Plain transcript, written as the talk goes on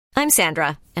I'm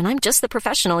Sandra, and I'm just the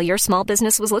professional your small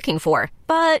business was looking for.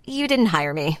 But you didn't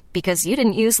hire me because you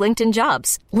didn't use LinkedIn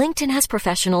Jobs. LinkedIn has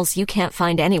professionals you can't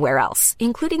find anywhere else,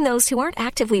 including those who aren't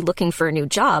actively looking for a new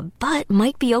job, but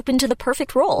might be open to the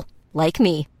perfect role, like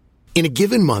me. In a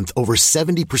given month, over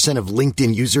 70% of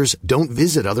LinkedIn users don't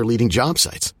visit other leading job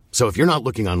sites. So if you're not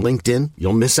looking on LinkedIn,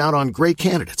 you'll miss out on great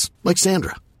candidates like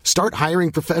Sandra. Start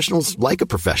hiring professionals like a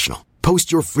professional.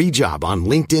 Post your free job on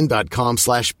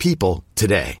linkedin.com/people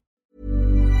today.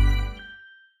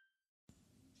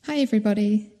 Hi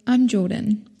everybody, I'm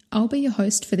Jordan. I'll be your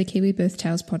host for the Kiwi Birth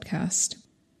Tales podcast.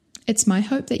 It's my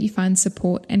hope that you find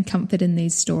support and comfort in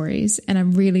these stories, and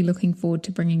I'm really looking forward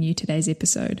to bringing you today's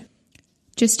episode.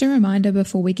 Just a reminder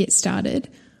before we get started,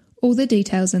 all the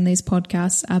details in these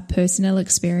podcasts are personal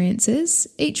experiences,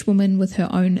 each woman with her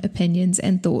own opinions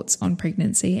and thoughts on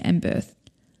pregnancy and birth.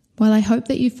 While I hope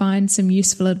that you find some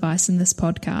useful advice in this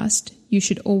podcast, you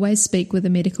should always speak with a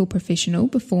medical professional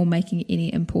before making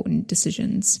any important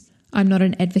decisions. I'm not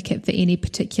an advocate for any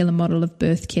particular model of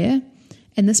birth care,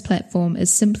 and this platform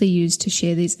is simply used to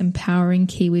share these empowering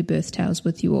Kiwi birth tales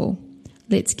with you all.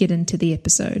 Let's get into the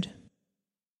episode.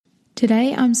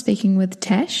 Today I'm speaking with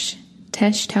Tash.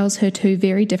 Tash tells her two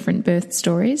very different birth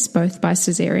stories, both by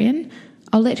caesarean.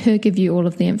 I'll let her give you all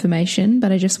of the information,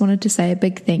 but I just wanted to say a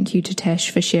big thank you to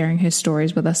Tash for sharing her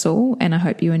stories with us all, and I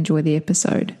hope you enjoy the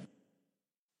episode.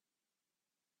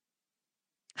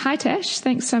 Hi Tash,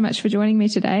 thanks so much for joining me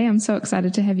today. I'm so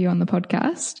excited to have you on the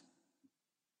podcast.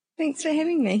 Thanks for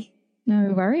having me.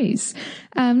 No worries.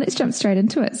 Let's jump straight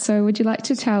into it. So would you like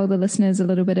to tell the listeners a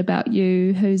little bit about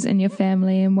you, who's in your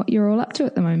family, and what you're all up to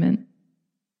at the moment?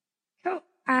 Cool.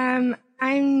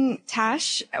 I'm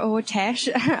Tash, or Tash.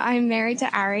 I'm married to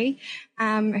Ari,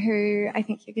 who I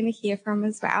think you're going to hear from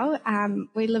as well.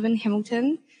 We live in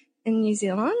Hamilton in New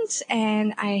Zealand,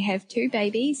 and I have two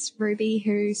babies, Ruby,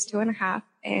 who's 2.5,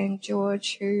 and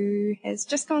George, who has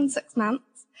just gone 6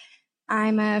 months.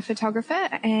 I'm a photographer,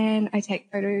 and I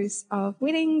take photos of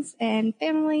weddings and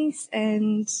families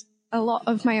and a lot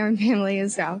of my own family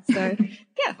as well. So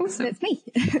yeah, awesome. That's me.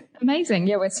 Amazing.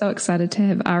 Yeah, we're so excited to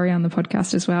have Ari on the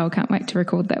podcast as well. Can't wait to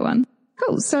record that one.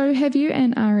 Cool. So have you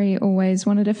and Ari always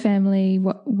wanted a family?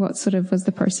 What sort of was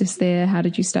the process there? How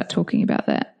did you start talking about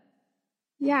that?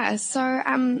 Yeah. So,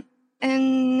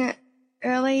 in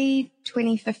early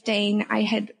 2015, I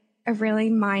had a really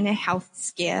minor health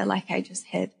scare. Like I just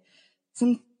had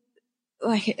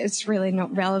it's really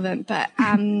not relevant, but,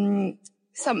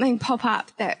 something pop up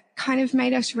that kind of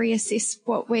made us reassess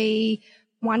what we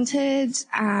wanted,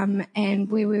 and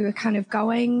where we were kind of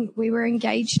going. We were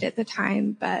engaged at the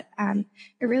time, but,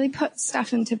 it really put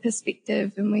stuff into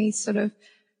perspective, and we sort of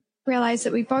realized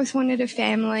that we both wanted a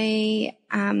family,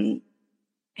 and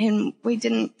we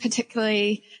didn't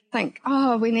particularly think,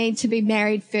 we need to be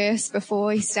married first before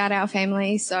we start our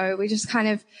family. So we just kind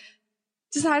of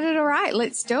decided, all right,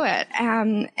 let's do it.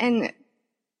 And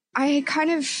I had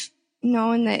kind of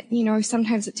known that,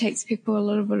 sometimes it takes people a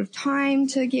little bit of time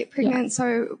to get pregnant. Yeah.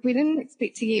 So we didn't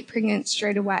expect to get pregnant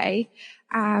straight away.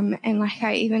 And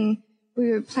we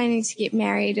were planning to get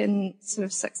married in sort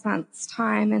of 6 months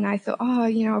time. And I thought,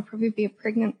 I'll probably be a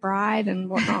pregnant bride and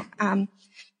whatnot.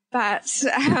 But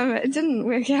it didn't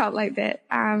work out like that.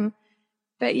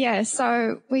 But yeah,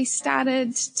 so we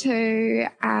started to,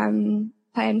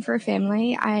 plan for a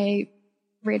family. I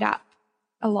read up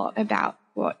a lot about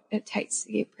what it takes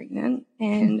to get pregnant,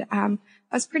 and I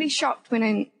was pretty shocked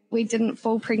when we didn't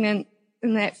fall pregnant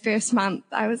in that first month.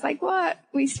 I was like, what?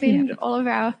 We spend all of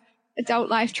our adult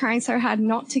life trying so hard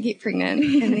not to get pregnant,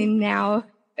 and then now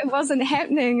it wasn't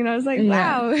happening, and I was like,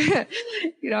 wow,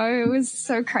 it was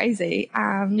so crazy.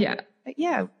 But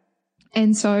yeah.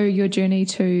 And so your journey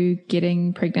to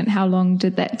getting pregnant, how long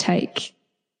did that take?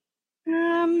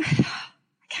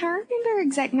 I can't remember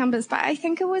exact numbers, but I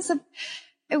think I'm going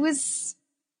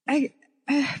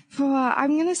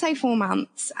to say 4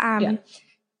 months.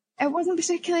 It wasn't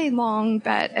particularly long,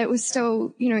 but it was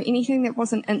still, anything that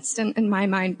wasn't instant in my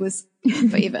mind was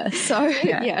forever. So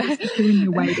yeah. When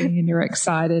you're waiting and you're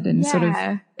excited and sort of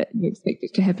you expect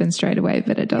it to happen straight away,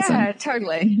 but it doesn't. Yeah,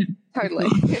 totally.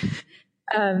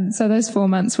 So those 4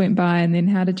 months went by, and then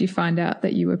how did you find out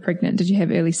that you were pregnant? Did you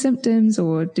have early symptoms,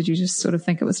 or did you just sort of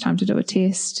think it was time to do a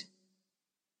test?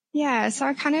 Yeah, so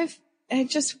I kind of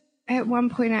just at one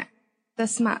point at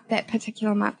that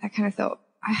particular month, I kind of thought,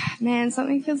 man,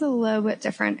 something feels a little bit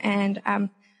different. And I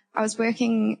was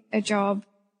working a job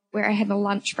where I had a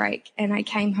lunch break, and I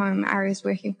came home. Ari was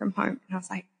working from home, and I was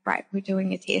like, right, we're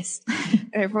doing a test.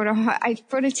 And I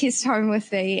brought a test home with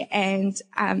me, and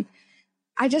I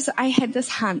had this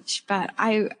hunch, but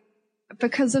I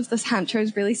because of this hunch, I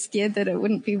was really scared that it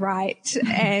wouldn't be right.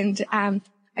 And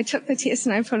I took the test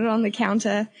and I put it on the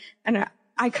counter, and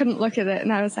I couldn't look at it.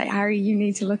 And I was like, Ari, you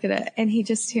need to look at it. And he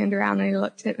just turned around and he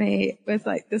looked at me with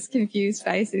like this confused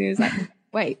face, and he was like,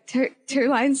 wait, two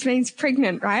lines means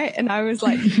pregnant, right? And I was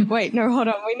like, wait, no, hold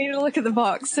on. We need to look at the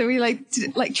box. So we like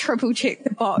triple checked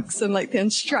the box and like the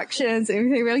instructions and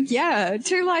everything. We're like, yeah,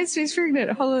 2 lines means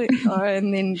pregnant. Holy. Oh,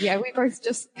 and then, yeah, we both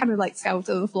just kind of like fell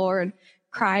to the floor and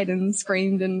cried and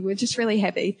screamed, and we're just really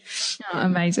happy. Oh,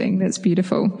 amazing. That's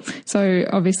beautiful. So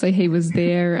obviously he was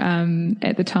there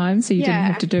at the time, so you didn't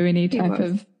have to do any type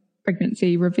of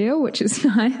pregnancy reveal, which is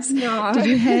nice. No. Did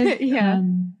you have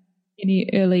any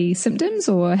early symptoms,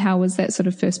 or how was that sort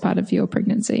of first part of your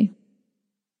pregnancy?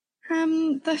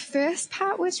 The first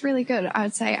part was really good. I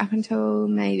would say up until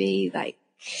maybe like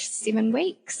 7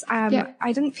 weeks.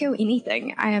 I didn't feel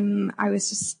anything. I was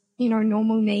just,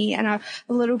 normal me, and a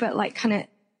little bit like kind of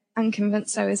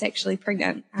unconvinced I was actually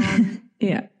pregnant.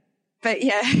 Yeah. But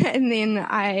yeah, and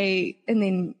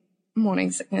then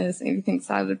morning sickness and everything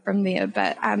started from there.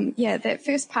 But that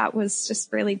first part was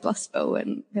just really blissful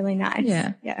and really nice.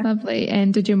 Yeah. Lovely.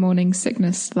 And did your morning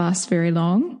sickness last very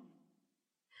long?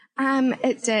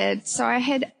 It did. So I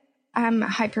had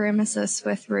hyperemesis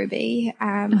with Ruby.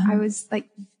 I was like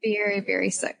very, very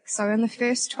sick. So in the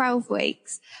first 12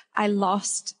 weeks, I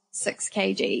lost 6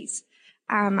 kgs.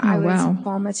 I was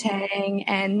vomiting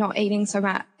and not eating so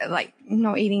much, like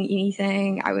not eating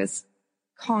anything. I was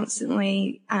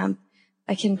constantly,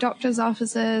 like in doctor's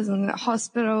offices and the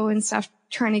hospital and stuff,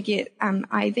 trying to get,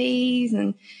 IVs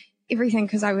and everything,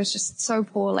 because I was just so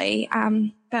poorly.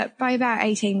 But by about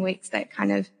 18 weeks, that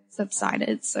kind of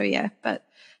subsided. So yeah, but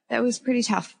that was pretty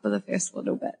tough for the first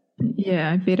little bit.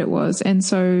 Yeah, I bet it was. And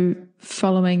so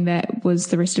following that, was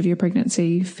the rest of your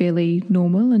pregnancy fairly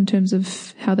normal in terms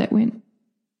of how that went?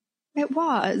 It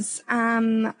was.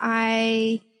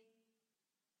 I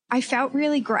felt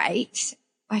really great.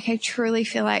 Like, I truly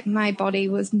feel like my body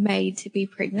was made to be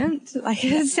pregnant. Like,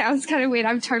 it sounds kind of weird.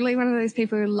 I'm totally one of those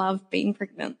people who love being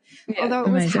pregnant, although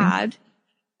it was hard.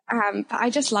 But I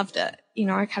just loved it.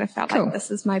 I kind of felt like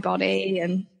this is my body,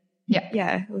 and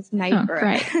it was made for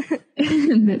it.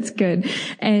 That's good.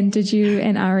 And did you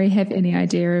and Ari have any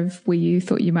idea of where you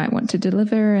thought you might want to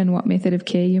deliver and what method of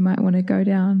care you might want to go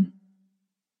down?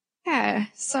 Yeah.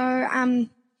 So,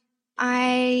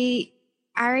 Ari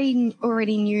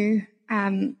already knew,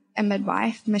 a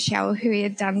midwife, Michelle, who he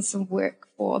had done some work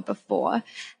for before.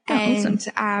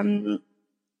 Awesome.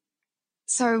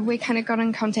 So we kind of got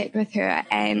in contact with her,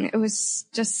 and it was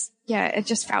just, it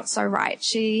just felt so right.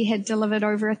 She had delivered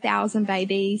over 1,000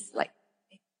 babies,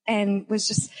 and was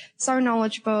just so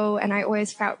knowledgeable, and I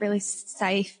always felt really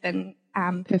safe and,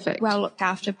 perfect, well looked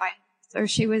after by her. So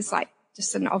she was like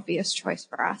just an obvious choice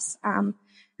for us. And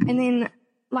then,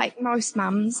 like most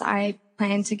mums, I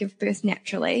planned to give birth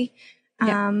naturally.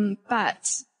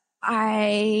 But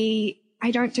I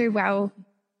don't do well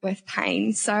with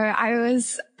pain. So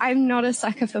I'm not a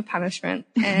sucker for punishment.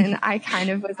 And I kind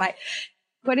of was like,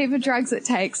 whatever drugs it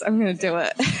takes, I'm going to do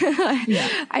it.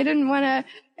 I didn't want to,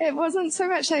 it wasn't so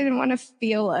much I didn't want to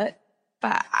feel it,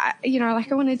 but I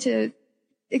wanted to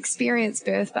experience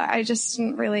birth, but I just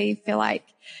didn't really feel like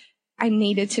I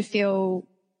needed to feel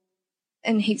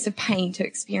in heaps of pain to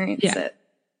experience it.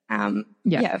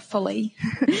 Fully.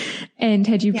 And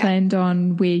had you planned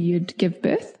on where you'd give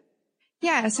birth?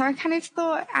 Yeah. So I kind of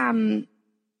thought,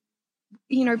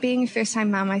 being a first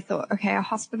time mum, I thought, okay, a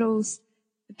hospital's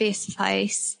the best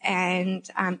place. And,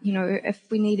 if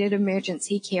we needed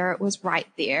emergency care, it was right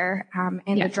there.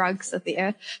 And the drugs are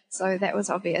there. So that was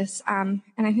obvious. And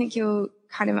I think you'll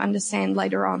kind of understand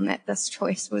later on that this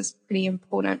choice was pretty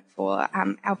important for,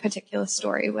 our particular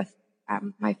story with,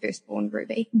 my firstborn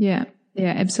Ruby. Yeah.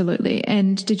 Yeah, absolutely.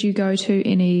 And did you go to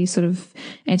any sort of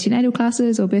antenatal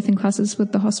classes or birthing classes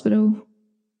with the hospital?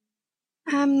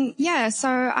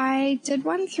 So I did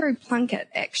one through Plunkett,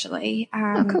 actually.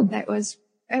 Cool. It was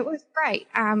great.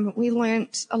 We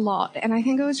learnt a lot, and I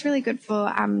think it was really good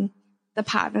for, the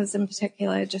partners in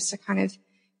particular, just to kind of,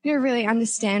 really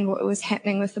understand what was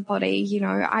happening with the body.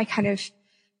 I kind of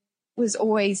was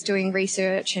always doing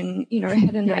research and,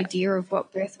 had an idea of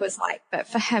what birth was like. But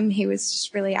for him, he was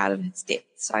just really out of his depth.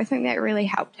 So I think that really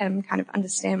helped him kind of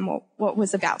understand what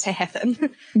was about to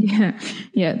happen.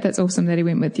 Yeah, that's awesome that he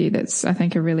went with you. That's, I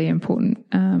think, a really important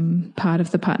part.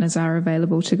 If the partners are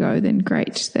available to go, then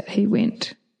great that he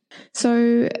went.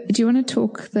 So do you want to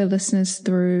talk the listeners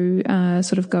through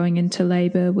sort of going into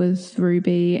labour with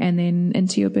Ruby and then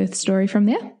into your birth story from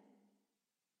there?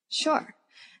 Sure.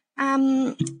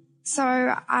 So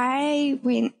I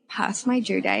went past my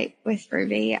due date with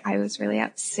Ruby. I was really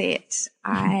upset.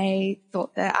 I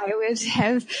thought that I would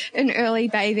have an early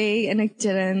baby and I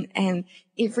didn't. And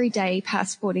every day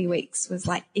past 40 weeks was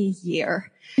like a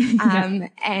year. And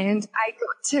I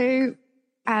got to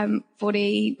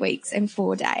 40 weeks and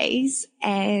 4 days,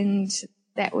 and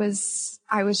I was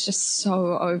just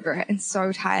so over it and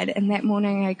so tired. And that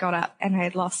morning I got up and I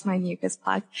had lost my mucus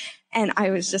plug and I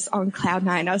was just on cloud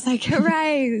nine. I was like,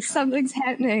 hooray, something's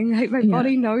happening. Like my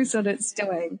body knows what it's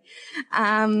doing.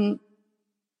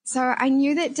 So I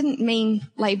knew that didn't mean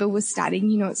labor was starting.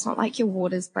 You know, it's not like your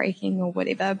water's breaking or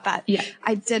whatever, but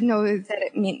I did know that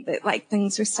it meant that like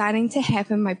things were starting to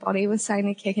happen. My body was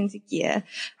starting to kick into gear.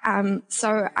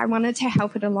 So I wanted to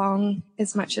help it along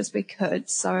as much as we could.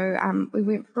 So, we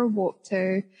went for a walk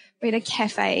we had a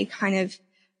cafe kind of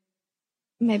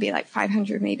maybe like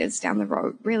 500 meters down the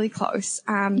road, really close.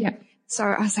 So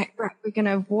I was like, right, we're going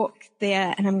to walk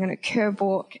there and I'm going to curb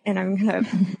walk and I'm going to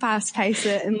fast pace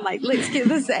it and like, let's get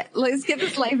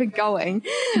this labor going.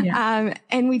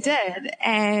 And we did.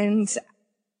 And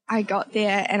I got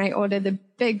there and I ordered a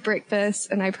big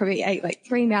breakfast and I probably ate like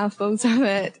 3 mouthfuls of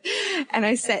it. And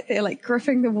I sat there like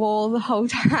gripping the wall the whole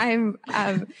time.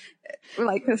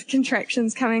 Like with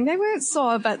contractions coming, they weren't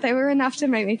sore, but they were enough to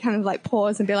make me kind of like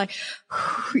pause and be like,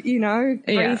 you know,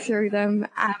 breathe through them.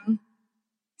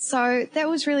 So that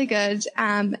was really good.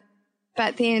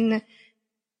 But then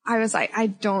I was like, I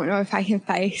don't know if I can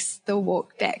face the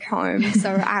walk back home. So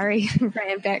Ari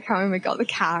ran back home and got the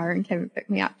car and came and picked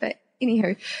me up. But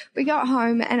anywho, we got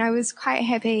home and I was quite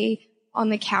happy on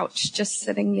the couch, just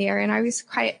sitting there, and I was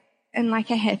quite in like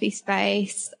a happy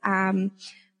space.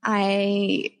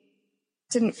 I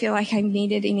didn't feel like I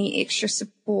needed any extra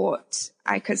support.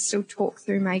 I could still talk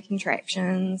through my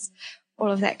contractions,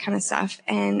 all of that kind of stuff.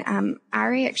 And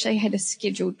Ari actually had a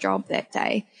scheduled job that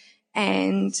day,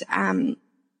 and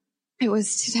it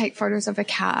was to take photos of a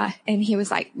car. And he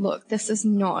was like, look, this is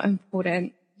not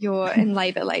important. You're in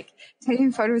labor. Like,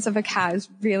 taking photos of a car is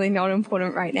really not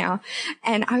important right now.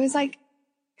 And I was like,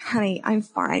 honey, I'm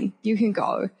fine. You can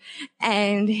go.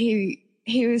 And he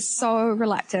was so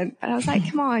reluctant, but I was like,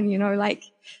 come on, you know, like,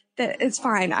 that it's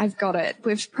fine. I've got it.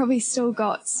 We've probably still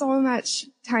got so much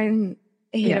time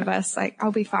ahead of us. Like,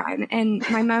 I'll be fine. And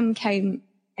my mum came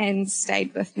and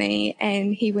stayed with me,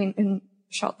 and he went and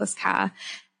shot this car.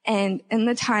 And in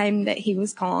the time that he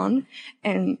was gone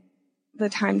and the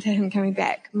time to him coming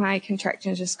back, my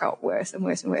contractions just got worse and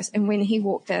worse and worse. And when he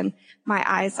walked in, my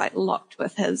eyes like locked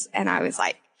with his, and I was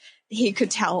like, he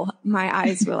could tell my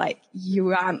eyes were like,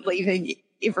 you aren't leaving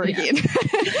ever again.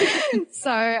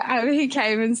 So he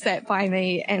came and sat by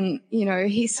me, and, you know,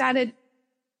 he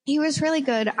was really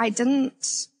good. I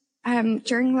didn't,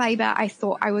 during labor, I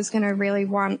thought I was going to really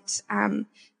want,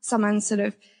 someone sort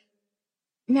of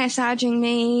massaging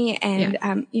me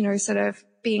and, you know, sort of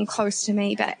being close to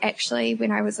me. But actually,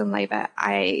 when I was in labor,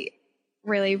 I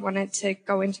really wanted to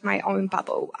go into my own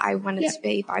bubble. I wanted to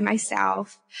be by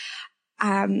myself.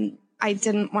 I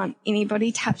didn't want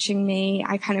anybody touching me.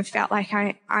 I kind of felt like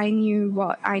I knew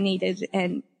what I needed,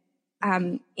 and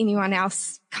anyone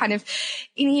else, kind of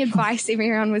any advice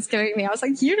everyone was giving me, I was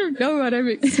like, you don't know what I'm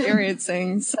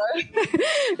experiencing. So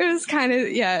it was kind of,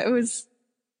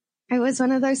 it was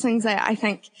one of those things that I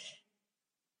think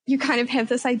you kind of have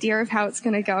this idea of how it's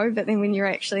going to go, but then when you're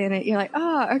actually in it, you're like,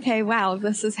 oh, okay, wow,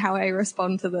 this is how I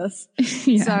respond to this.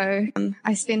 So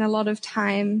I spent a lot of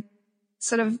time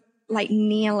sort of like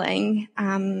kneeling.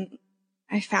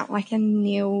 I felt like a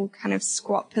kneel kind of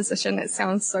squat position. It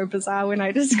sounds so bizarre when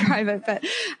I describe it, but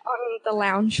on the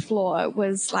lounge floor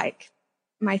was like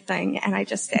my thing. And I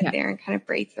just sat there and kind of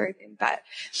breathed through them. But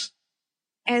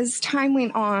as time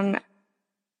went on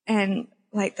and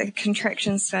like the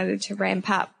contractions started to ramp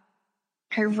up,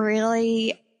 I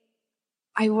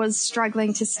was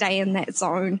struggling to stay in that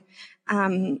zone.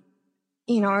 You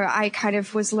know, I kind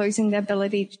of was losing the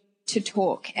ability to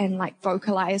talk and like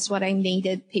vocalize what I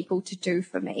needed people to do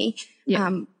for me,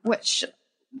 which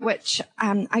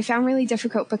I found really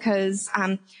difficult because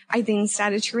I then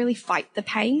started to really fight the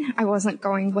pain. I wasn't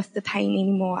going with the pain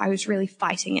anymore. I was really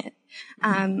fighting it.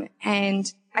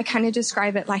 And I kind of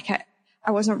describe it like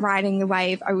I wasn't riding the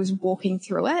wave. I was walking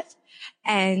through it.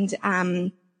 And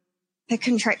the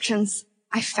contractions,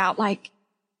 I felt like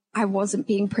I wasn't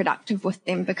being productive with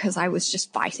them because I was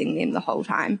just fighting them the whole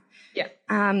time.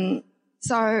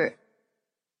 So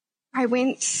I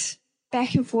went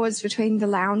back and forwards between the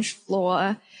lounge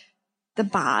floor, the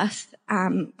bath.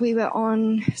 We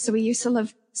used to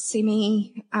live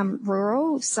semi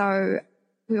rural, so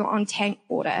we were on tank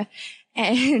water,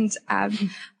 and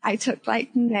I took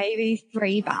like maybe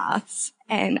 3 baths,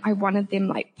 and I wanted them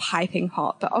like piping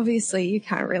hot, but obviously you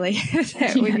can't really have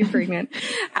that when you're pregnant.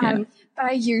 But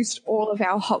I used all of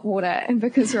our hot water, and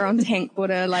because we're on tank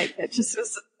water, like it just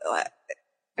was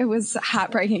it was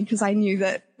heartbreaking because I knew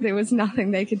that there was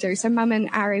nothing they could do. So Mum and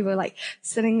Ari were like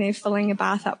sitting there filling a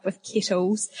bath up with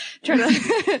kettles, trying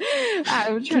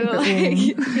to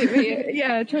keep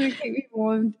me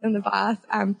warm in the bath.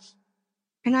 And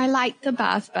I liked the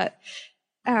bath, but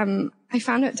I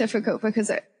found it difficult because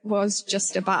it was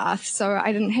just a bath, so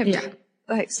I didn't have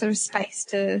like sort of space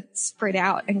to spread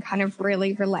out and kind of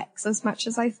really relax as much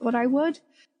as I thought I would.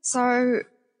 So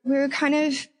we were kind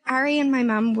of, Ari and my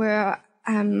mum were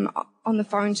on the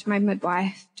phone to my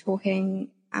midwife talking,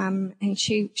 and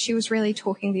she was really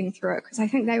talking them through it because I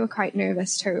think they were quite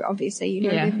nervous too. Obviously, you know,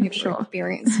 they've never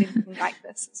experienced anything like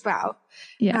this as well.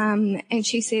 And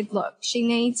she said, look,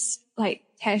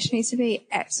 Tash needs to be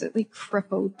absolutely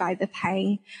crippled by the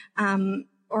pain,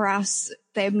 or else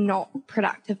they're not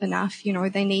productive enough. You know,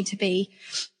 they need to be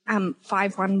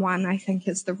 511, I think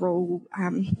is the rule.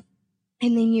 And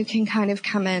then you can kind of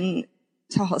come in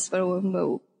to hospital and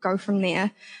we'll go from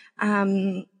there.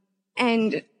 And,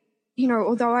 you know,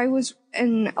 although I was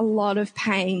in a lot of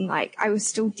pain, like I was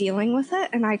still dealing with it.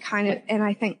 And I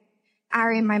think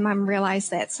Ari and my mum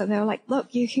realized that. So they were like,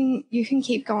 look, you can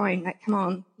keep going. Like, come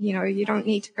on, you know, you don't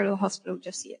need to go to the hospital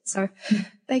just yet. So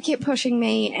they kept pushing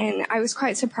me, and I was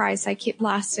quite surprised. They kept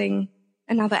lasting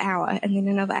another hour and then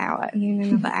another hour and then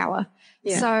another hour.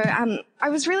 So, I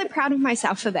was really proud of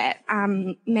myself for that,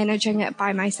 managing it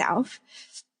by myself.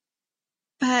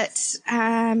 But,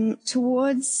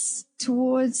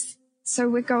 so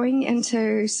we're going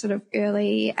into sort of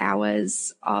early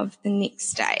hours of the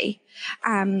next day,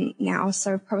 now.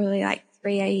 So probably like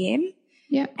 3 a.m.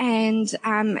 And,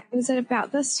 it was at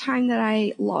about this time that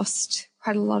I lost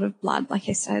quite a lot of blood. Like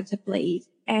I started to bleed,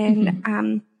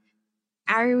 and,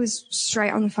 Ari was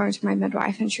straight on the phone to my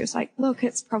midwife, and she was like, look,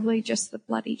 it's probably just the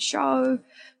bloody show,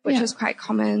 which is quite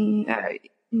common.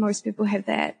 Most people have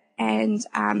that. And,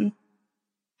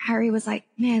 Harry was like,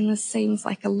 man, this seems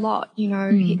like a lot, you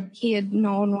know, he had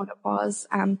known what it was.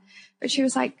 But she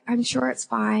was like, I'm sure it's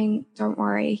fine. Don't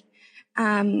worry.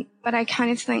 But I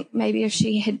kind of think maybe if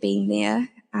she had been there,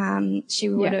 she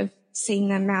would have seen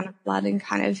the amount of blood and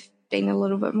kind of been a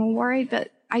little bit more worried.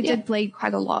 But I did bleed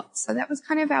quite a lot. So that was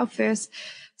kind of our first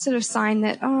sort of sign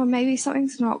that, oh, maybe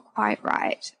something's not quite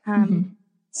right.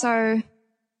 So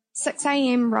 6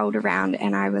 a.m. rolled around,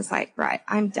 and I was like, right,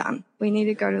 I'm done. We need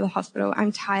to go to the hospital.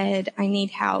 I'm tired. I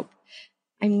need help.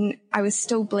 I was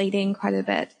still bleeding quite a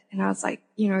bit, and I was like,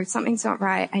 you know, something's not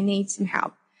right. I need some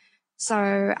help.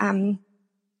 So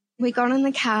we got in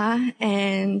the car,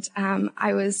 and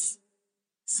I was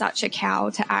such a cow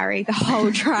to Ari the whole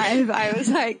drive. I was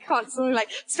like constantly like,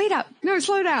 speed up, no,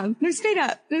 slow down, no, speed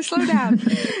up, no, slow down.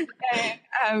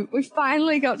 And we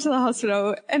finally got to the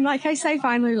hospital, and like I say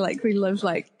finally, like we lived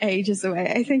like ages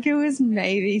away. I think it was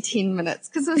maybe 10 minutes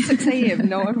because it was 6 a.m.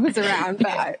 No one was around,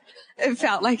 but it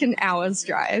felt like an hour's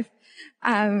drive.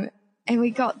 And we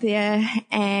got there,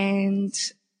 and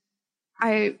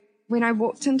when I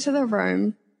walked into the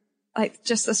room, like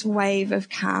just this wave of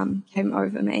calm came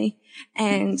over me,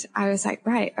 and I was like,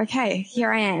 right, okay,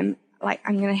 here I am. Like,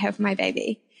 I'm going to have my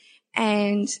baby.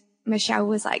 And Michelle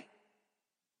was like,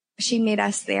 she met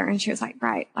us there, and she was like,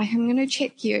 right, like I'm going to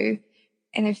check you.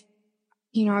 And if,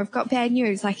 you know, I've got bad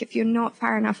news, like if you're not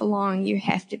far enough along, you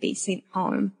have to be sent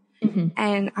home.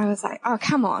 And I was like, oh,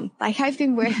 come on. Like I've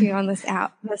been working on this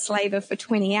labor for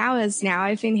 20 hours now.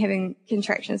 I've been having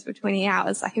contractions for 20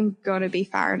 hours. Like I'm going to be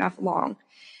far enough along.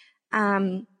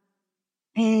 And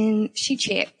she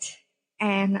checked,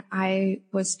 and I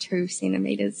was 2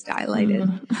 centimeters dilated,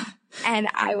 and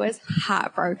I was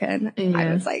heartbroken.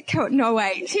 I was like, oh, no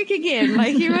way, check again.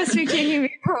 Like you must be checking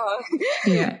me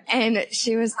wrong. And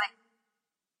she was like,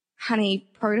 honey,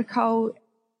 protocol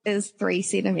is 3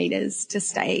 centimeters to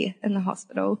stay in the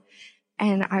hospital.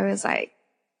 And I was like,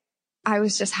 I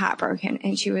was just heartbroken,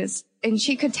 and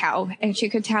she could tell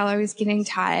I was getting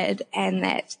tired and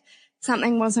that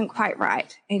something wasn't quite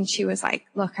right. And she was like,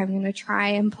 look, I'm going to try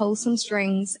and pull some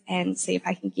strings and see if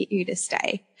I can get you to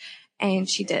stay. And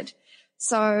she did.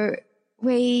 So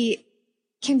we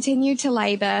continued to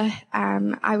labor.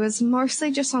 I was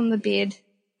mostly just on the bed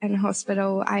in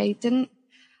hospital. I don't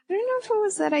know if it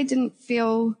was that I didn't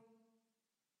feel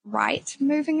right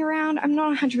moving around. I'm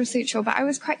not 100% sure, but I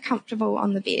was quite comfortable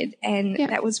on the bed, and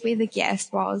that was where the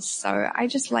gas was. So I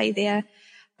just lay there.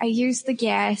 I used the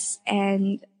gas,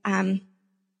 and I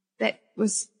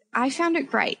found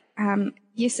it great.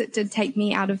 yes, it did take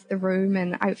me out of the room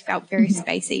and I felt very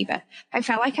spacey, but I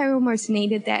felt like I almost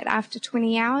needed that after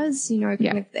 20 hours,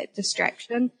 kind of that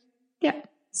distraction. Yeah.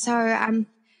 So,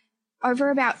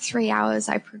 over about 3 hours,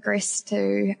 I progressed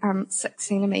to 6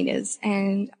 centimeters,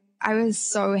 and I was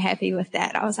so happy with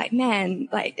that. I was like, man,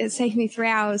 like it's taken me 3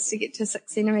 hours to get to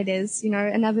 6 centimeters.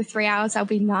 Another 3 hours, I'll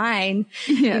be 9.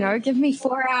 Yeah. Give me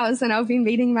 4 hours and I'll be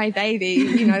meeting my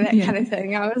baby. That kind of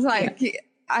thing. I was like,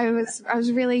 I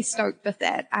was really stoked with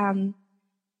that.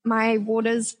 My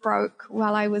waters broke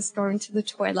while I was going to the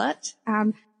toilet.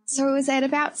 So it was at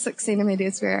about 6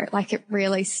 centimeters where like it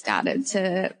really started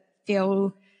to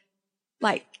feel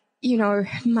like,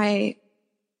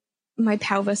 my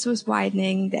pelvis was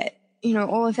widening, that,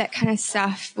 all of that kind of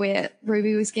stuff, where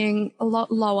Ruby was getting a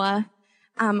lot lower.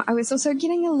 I was also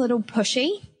getting a little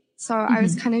pushy. So I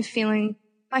was kind of feeling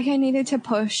like I needed to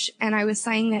push. And I was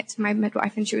saying that to my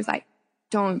midwife, and she was like,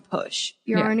 don't push.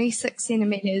 You're only 6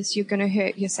 centimeters. You're going to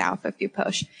hurt yourself if you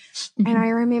push. And I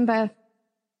remember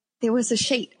there was a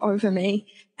sheet over me,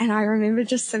 and I remember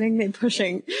just sitting there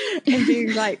pushing and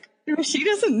being like, she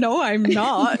doesn't know I'm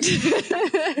not.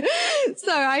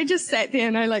 So I just sat there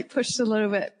and I like pushed a little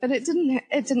bit, but it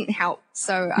didn't help.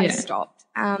 So I stopped.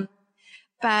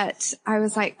 But I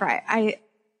was like, right,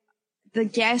 the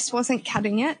gas wasn't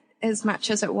cutting it as much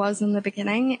as it was in the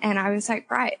beginning. And I was like,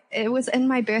 right, it was in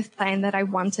my birth plan that I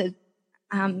wanted,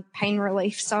 pain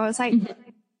relief. So I was like,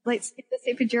 let's get this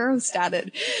epidural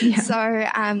started. Yeah.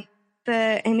 So,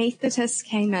 the anesthetist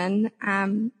came in,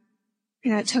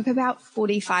 it took about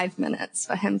 45 minutes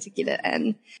for him to get it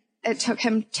in. It took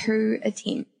him 2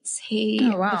 attempts.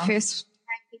 The first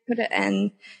time he put it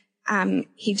in, I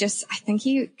think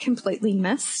he completely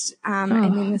missed. And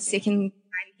then the second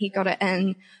time he got it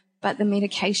in, but the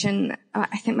medication,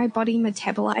 I think my body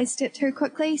metabolized it too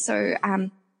quickly. So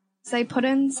they put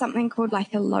in something called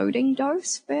like a loading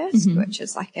dose first, which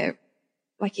is like a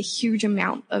huge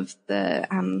amount of the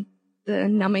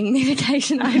numbing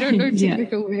medication. I don't know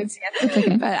technical words yet.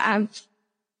 Okay. But,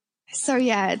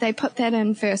 they put that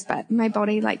in first, but my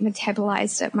body like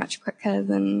metabolized it much quicker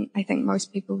than I think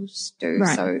most people do.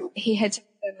 Right. So he had to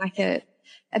put in like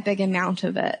a big amount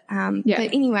of it. But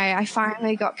anyway, I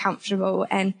finally got comfortable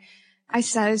and I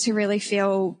started to really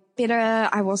feel better.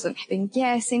 I wasn't having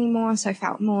gas anymore, so I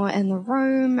felt more in the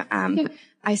room.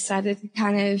 I started to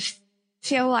kind of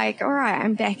feel like, all right,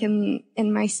 I'm back in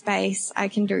my space. I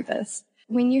can do this.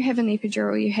 When you have an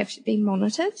epidural, you have to be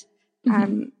monitored.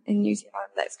 In New Zealand,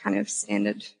 that's kind of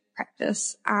standard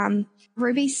practice.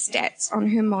 Ruby's stats on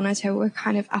her monitor were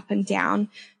kind of up and down.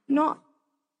 Not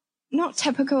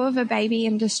typical of a baby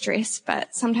in distress,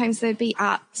 but sometimes they'd be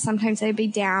up, sometimes they'd be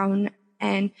down,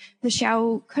 and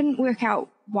Michelle couldn't work out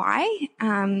why.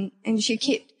 And she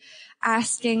kept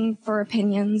asking for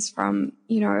opinions from,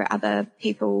 other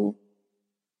people,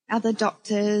 other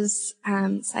doctors,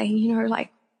 saying,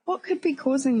 like, what could be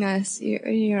causing this?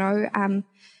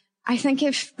 I think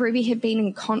if Ruby had been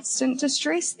in constant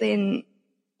distress, then,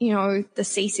 the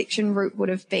C-section route would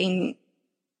have been,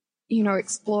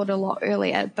 explored a lot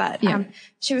earlier, but,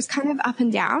 she was kind of up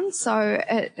and down. So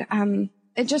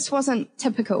it just wasn't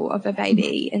typical of a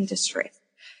baby in distress.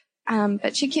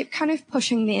 But she kept kind of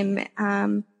pushing them,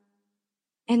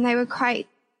 and they were quite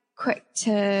quick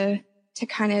to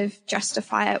kind of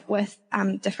justify it with,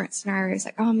 different scenarios,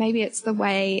 like, oh, maybe it's the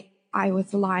way I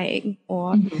was lying,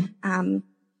 or,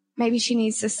 maybe she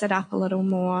needs to sit up a little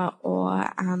more, or,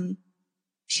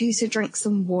 she needs to drink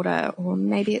some water, or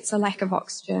maybe it's a lack of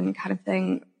oxygen kind of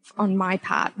thing on my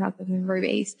part rather than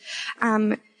Ruby's.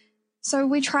 So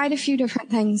we tried a few different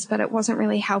things, but it wasn't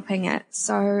really helping it.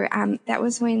 So, that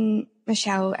was when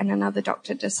Michelle and another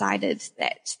doctor decided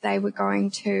that they were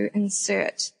going to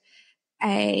insert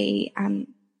a,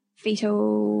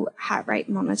 fetal heart rate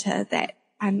monitor that,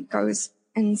 goes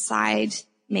inside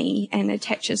me and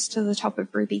attaches to the top of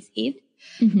Ruby's head.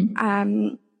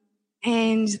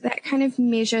 And that kind of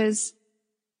measures,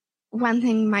 one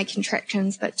thing, my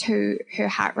contractions, but two, her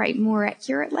heart rate more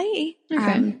accurately.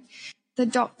 Okay. The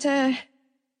doctor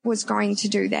was going to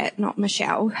do that, not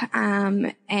Michelle.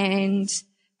 And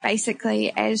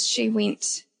basically as she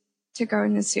went to go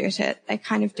and insert it, they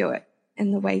kind of do it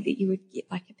in the way that you would get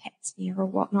like a pap smear or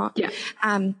whatnot. Yeah.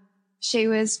 She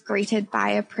was greeted by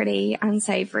a pretty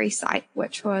unsavory sight,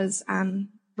 which was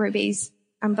Ruby's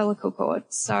umbilical cord.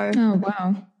 So, oh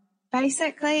wow!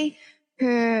 Basically,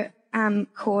 her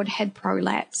cord had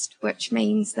prolapsed, which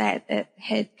means that it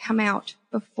had come out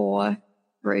before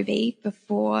Ruby,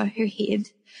 before her head.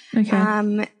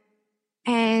 Okay.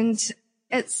 And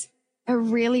it's a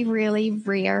really, really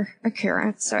rare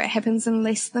occurrence. So it happens in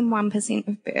less than 1%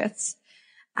 of births.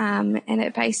 and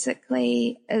it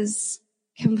basically is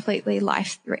completely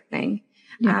life-threatening.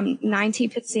 Yeah.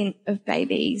 90% of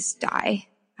babies die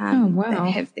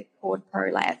that have their cord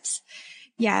prolapse.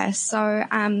 Yeah, so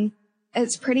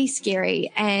it's pretty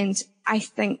scary, and I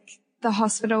think the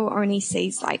hospital only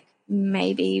sees like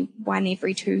maybe one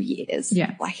every 2 years.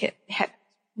 Yeah. Like it happens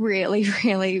really,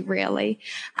 really rarely.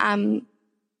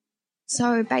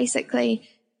 So basically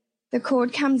the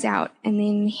cord comes out and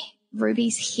then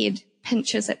Ruby's head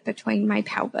pinches it between my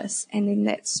pelvis, and then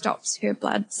that stops her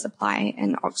blood supply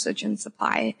and oxygen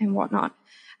supply and whatnot.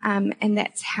 And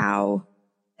that's how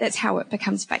it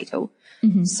becomes fatal.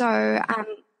 Mm-hmm. So,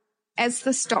 as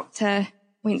this doctor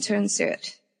went to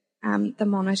insert, the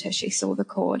monitor, she saw the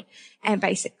cord and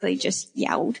basically just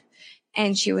yelled,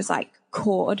 and she was like,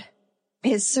 "Cord."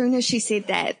 As soon as she said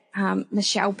that,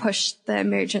 Michelle pushed the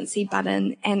emergency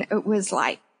button, and it was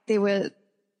like there was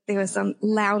a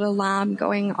loud alarm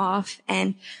going off,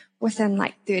 and within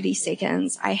like 30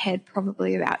 seconds, I had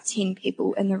probably about 10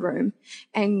 people in the room,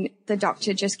 and the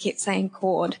doctor just kept saying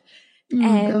cord.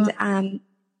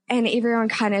 And everyone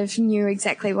kind of knew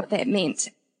exactly what that meant.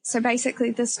 So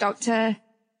basically this doctor,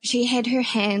 she had her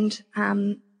hand,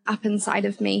 up inside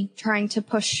of me trying to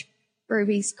push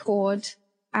Ruby's cord,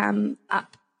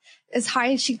 up as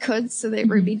high as she could so that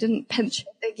Ruby didn't pinch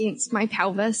against my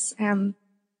pelvis.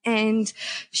 And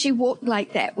she walked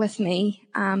like that with me,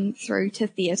 through to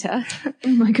theatre. Oh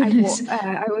my goodness.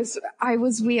 I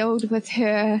was wheeled with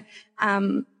her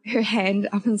hand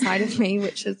up inside of me,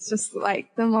 which is just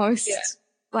like the most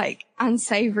like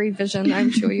unsavory vision I'm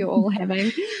sure you're all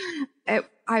having.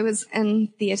 I was in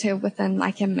theatre within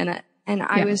like a minute, and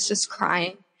I was just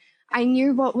crying. I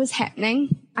knew what was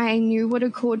happening. I knew what a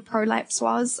cord prolapse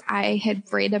was. I had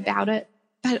read about it,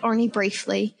 but only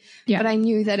briefly. Yeah. But I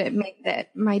knew that it meant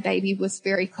that my baby was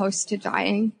very close to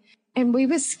dying. And we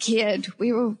were scared.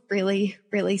 We were really,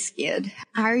 really scared.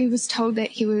 Ari was told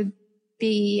that he would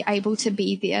be able to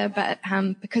be there, but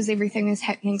because everything was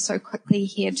happening so quickly,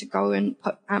 he had to go and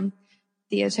put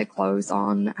theatre clothes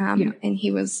on, and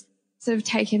he was sort of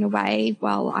taken away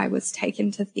while I was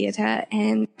taken to theatre.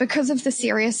 And because of the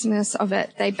seriousness of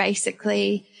it, they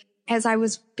basically, as I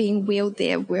was being wheeled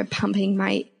there, were pumping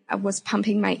my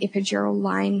epidural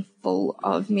line full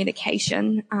of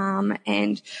medication.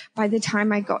 And by the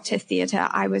time I got to theatre,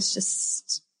 I was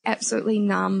just absolutely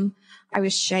numb. I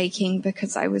was shaking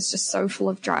because I was just so full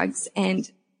of drugs,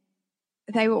 and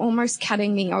they were almost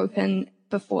cutting me open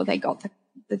before they got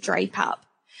the drape up,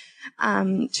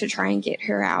 to try and get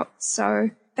her out. So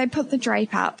they put the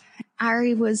drape up.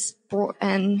 Ari was brought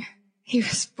in. He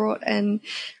was brought in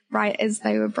right as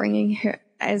they were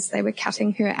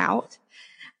cutting her out.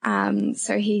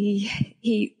 So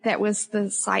that was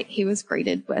the sight he was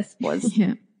greeted with, was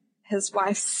his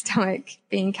wife's stomach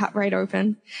being cut right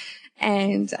open,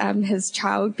 and his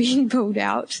child being pulled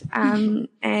out. And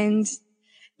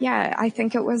I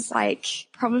think it was like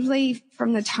probably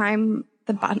from the time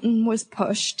the button was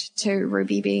pushed to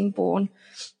Ruby being born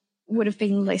would have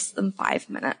been less than 5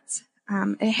 minutes.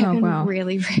 It happened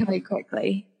really, really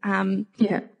quickly.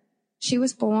 She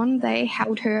was born. They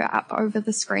held her up over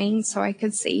the screen so I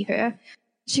could see her.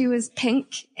 She was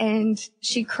pink and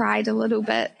she cried a little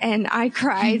bit, and I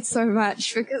cried so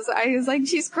much because I was like,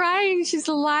 she's crying, she's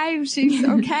alive, she's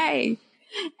okay.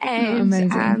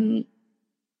 And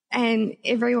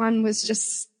everyone was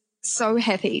just so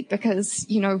happy because,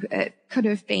 it could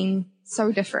have been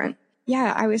so different.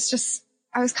 Yeah, I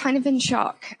was kind of in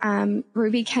shock.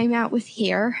 Ruby came out with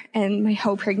hair, and my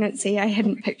whole pregnancy I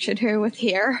hadn't pictured her with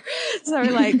hair. So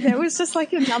that was just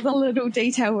like another little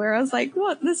detail where I was like,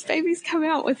 what, this baby's come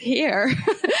out with hair?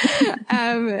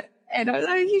 And I was like,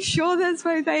 are you sure that's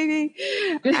my baby?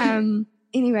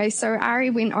 Anyway, so Ari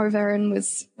went over and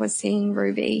was seeing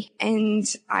Ruby, and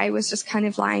I was just kind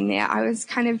of lying there. I was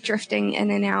kind of drifting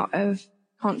in and out of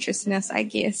consciousness, I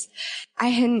guess. I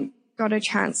hadn't got a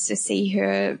chance to see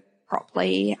her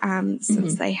properly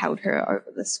since they held her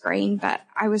over the screen, but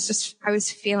I was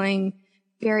feeling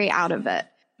very out of it.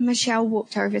 Michelle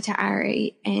walked over to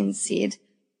Ari and said,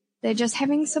 they're just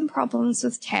having some problems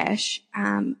with Tash.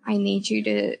 I need you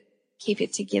to keep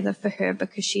it together for her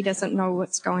because she doesn't know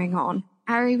what's going on.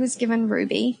 Ari was given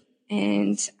Ruby,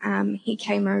 and he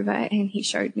came over and he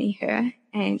showed me her,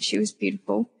 and she was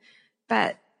beautiful,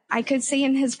 but I could see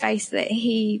in his face that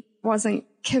he wasn't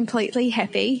completely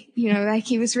happy.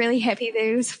 He was really happy that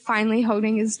he was finally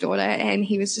holding his daughter, and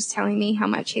he was just telling me how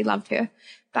much he loved her.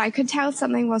 But I could tell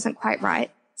something wasn't quite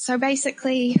right. So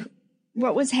basically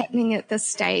what was happening at this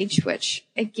stage, which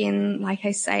again, like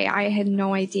I say, I had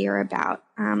no idea about,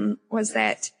 was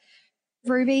that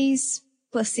Ruby's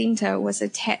placenta was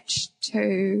attached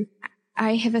to,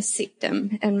 I have a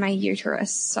septum in my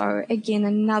uterus. So again,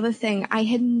 another thing I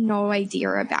had no idea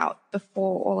about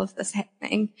before all of this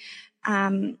happening.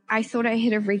 I thought I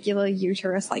had a regular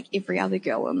uterus like every other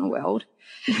girl in the world.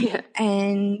 Yeah.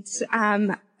 And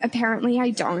apparently I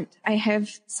don't. I have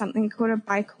something called a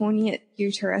bicornuate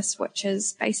uterus, which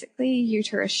is basically a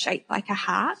uterus shaped like a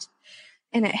heart.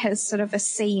 And it has sort of a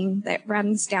seam that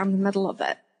runs down the middle of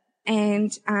it.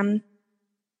 And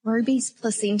Ruby's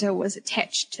placenta was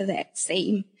attached to that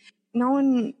seam. No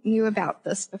one knew about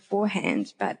this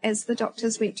beforehand, but as the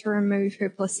doctors went to remove her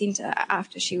placenta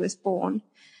after she was born,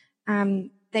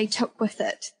 they took with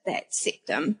it that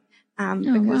septum,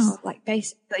 because like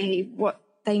basically what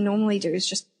they normally do is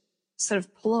just sort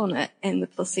of pull on it and the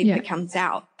placenta comes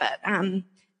out. But,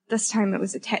 this time it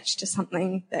was attached to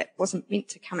something that wasn't meant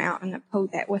to come out and it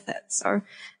pulled that with it. So,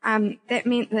 that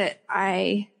meant that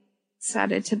I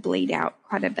started to bleed out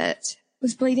quite a bit.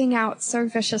 Was bleeding out so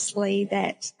viciously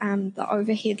that, the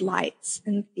overhead lights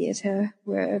in theatre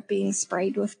were being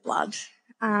sprayed with blood.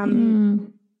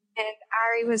 And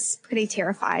Ari was pretty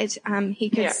terrified. He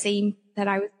could see that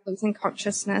I was losing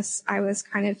consciousness. I was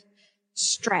kind of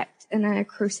strapped in a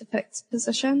crucifix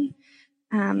position.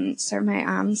 So my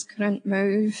arms couldn't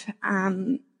move.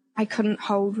 I couldn't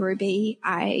hold Ruby.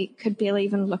 I could barely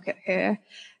even look at her.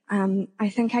 I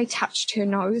think I touched her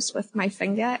nose with my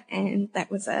finger and that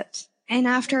was it. And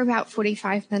after about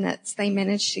 45 minutes, they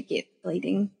managed to get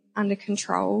bleeding under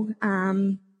control.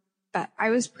 But I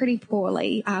was pretty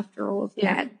poorly after all of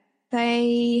that.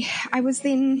 I was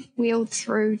then wheeled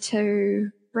through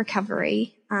to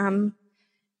recovery.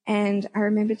 And I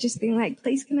remember just being like,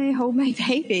 please can I hold my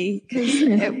baby? Because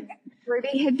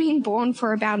Ruby had been born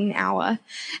for about an hour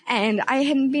and I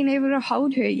hadn't been able to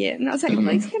hold her yet. And I was like,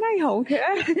 please can I hold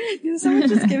her? Can someone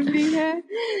just give me her?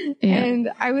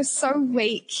 And I was so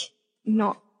weak,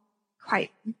 not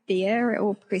quite there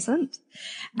or present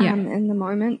in the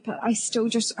moment, but I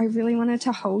really wanted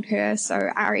to hold her. So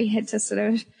Ari had to sort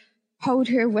of hold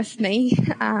her with me.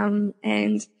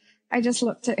 And I just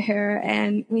looked at her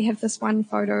and we have this one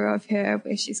photo of her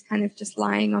where she's kind of just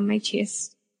lying on my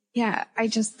chest. Yeah, I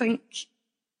just think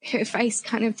her face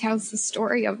kind of tells the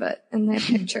story of it in that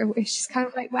picture where she's kind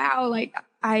of like, wow, like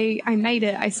I made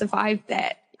it. I survived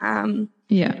that. And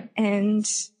yeah,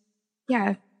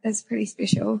 that's pretty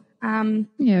special.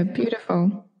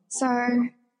 Beautiful. So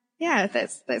yeah,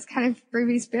 that's kind of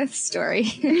Ruby's birth story.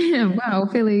 Wow,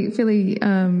 fairly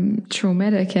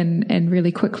traumatic and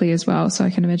really quickly as well. So I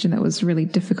can imagine that was really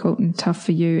difficult and tough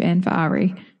for you and for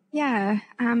Ari. Yeah,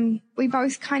 we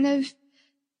both kind of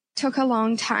took a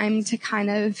long time to kind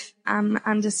of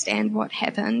understand what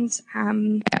happened.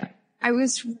 I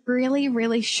was really,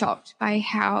 really shocked by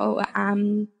how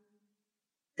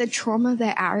the trauma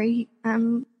that Ari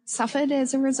suffered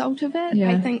as a result of it.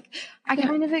 I think I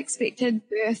kind of expected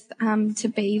birth to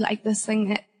be like this thing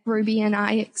that Ruby and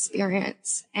I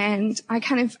experience. And I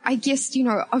guess,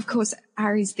 of course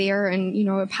Ari's there and,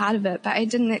 a part of it, but I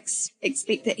didn't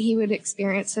expect that he would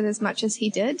experience it as much as he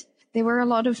did. There were a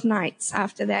lot of nights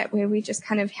after that where we just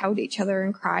kind of held each other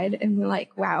and cried and we're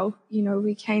like, wow,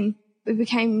 we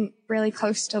became really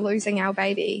close to losing our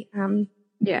baby.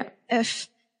 If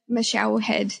Michelle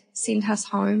had sent us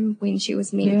home when she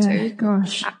was meant to.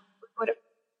 Gosh.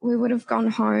 We would have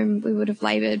gone home, we would have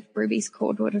laboured, Ruby's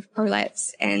cord would have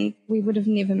prolapsed, and we would have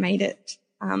never made it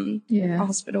to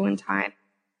hospital in time.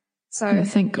 So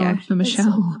thank God for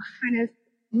Michelle.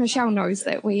 Michelle knows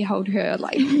that we hold her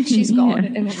like she's God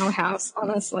in our house,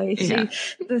 honestly.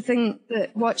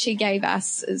 What she gave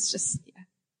us is just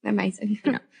amazing.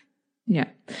 Yeah.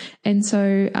 And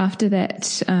so after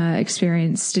that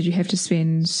experience, did you have to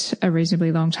spend a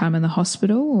reasonably long time in the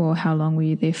hospital, or how long were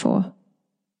you there for?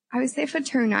 I was there for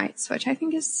 2 nights, which I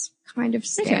think is kind of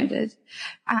standard.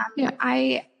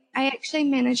 I actually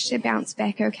managed to bounce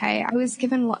back okay. I was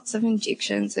given lots of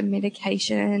injections and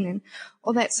medication and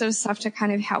all that sort of stuff to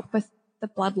kind of help with the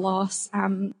blood loss.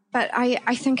 But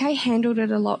I think I handled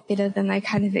it a lot better than I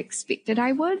kind of expected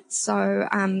I would. So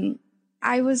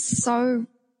I was so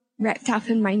wrapped up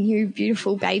in my new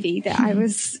beautiful baby that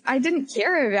I didn't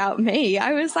care about me.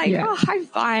 I was like, oh, I'm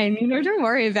fine. Don't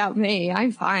worry about me.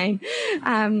 I'm fine.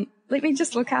 Let me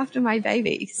just look after my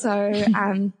baby. So,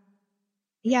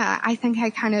 I think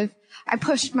I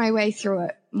pushed my way through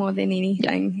it more than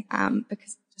anything,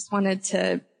 because I wanted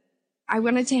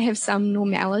to have some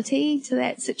normality to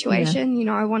that situation.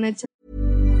 I wanted to.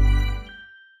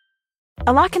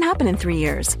 A lot can happen in 3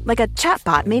 years, like a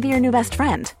chatbot may be your new best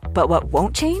friend. But what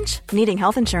won't change? Needing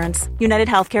health insurance. United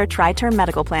Healthcare Tri-Term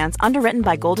Medical Plans, underwritten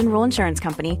by Golden Rule Insurance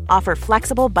Company, offer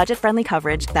flexible, budget-friendly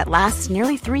coverage that lasts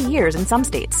nearly 3 years in some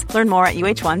states. Learn more at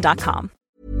uh1.com.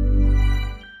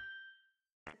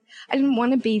 I didn't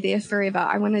want to be there forever.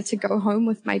 I wanted to go home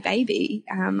with my baby.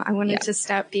 I wanted to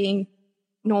start being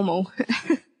normal.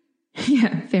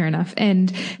 Yeah, fair enough.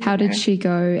 And how did she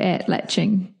go at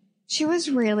latching? She was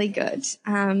really good.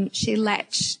 She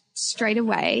latched straight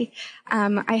away.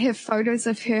 I have photos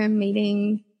of her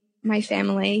meeting my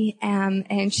family,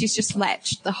 and she's just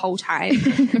latched the whole time.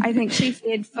 I think she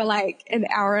fed for like an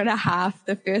hour and a half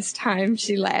the first time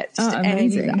she latched. Oh,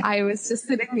 amazing. And I was just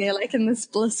sitting there like in this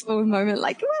blissful moment,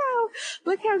 like, wow,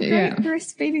 look how great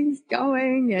breastfeeding's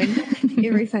going and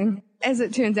everything. As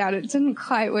it turns out, it didn't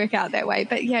quite work out that way.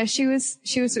 But yeah, she was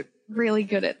really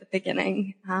good at the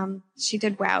beginning. She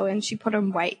did well, and she put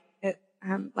on weight.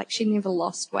 Like she never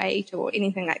lost weight or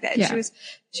anything like that. Yeah.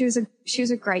 She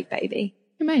was a great baby.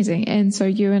 Amazing. And so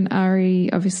you and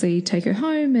Ari obviously take her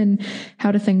home, and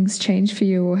how do things change for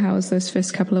you, or how was those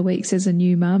first couple of weeks as a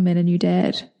new mum and a new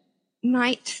dad?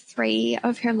 Night 3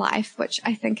 of her life, which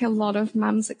I think a lot of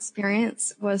mums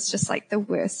experience, was just like the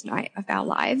worst night of our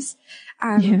lives.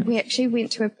 We actually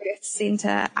went to a birth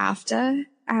centre after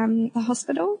the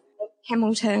hospital,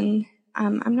 Hamilton.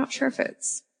 I'm not sure if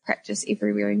it's practiced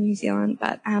everywhere in New Zealand,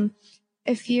 but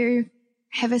if you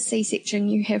have a C-section,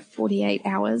 you have 48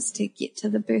 hours to get to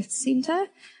the birth centre,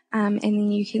 and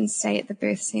then you can stay at the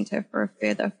birth centre for a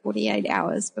further 48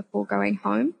 hours before going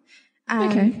home.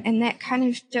 And that kind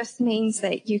of just means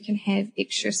that you can have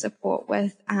extra support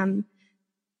with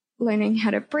learning how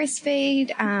to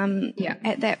breastfeed.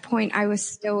 At that point, I was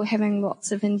still having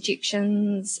lots of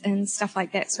injections and stuff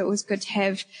like that, so it was good to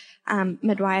have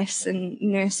midwives and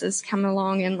nurses come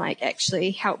along and like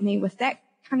actually help me with that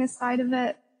kind of side of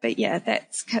it. But yeah,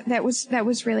 that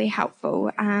was really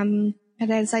helpful. But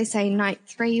as I say, night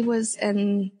 3 was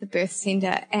in the birth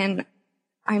centre, and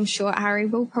I'm sure Ari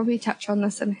will probably touch on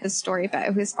this in his story, but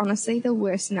it was honestly the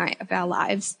worst night of our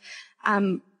lives.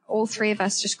 All 3 of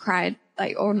us just cried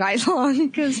like all night long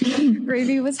because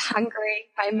Ruby was hungry.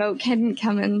 My milk hadn't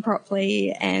come in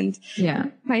properly, and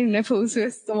my nipples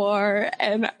were sore,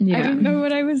 and I didn't know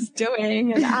what I was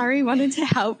doing. And Ari wanted to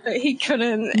help, but he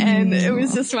couldn't. And it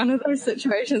was just one of those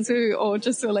situations where we all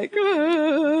just were like,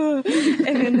 "Ah." And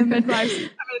then the midwives come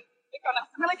in.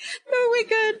 We're like, no, we're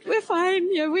good. We're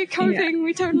fine. Yeah, we're coping. Yeah.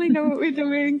 We totally know what we're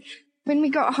doing. When we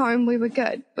got home, we were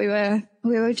good. We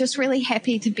were just really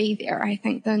happy to be there. I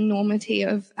think the enormity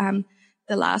of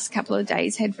the last couple of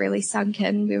days had really sunk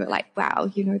in. We were like,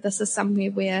 wow, this is somewhere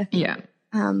where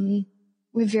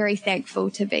we're very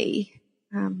thankful to be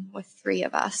with 3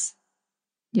 of us.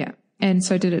 Yeah. And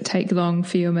so did it take long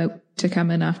for your milk to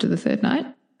come in after the 3rd night?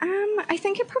 I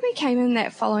think it probably came in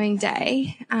that following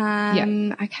day.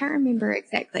 I can't remember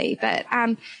exactly, but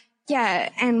and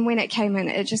when it came in,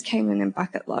 it just came in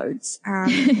bucket loads.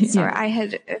 So I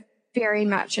had very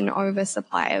much an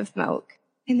oversupply of milk,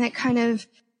 and that kind of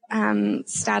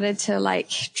started to like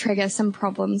trigger some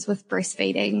problems with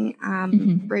breastfeeding.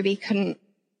 Ruby couldn't,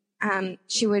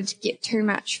 she would get too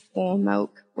much fore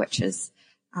milk, which is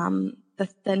the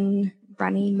thin,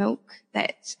 runny milk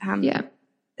that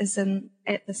is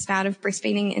at the start of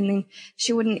breastfeeding, and then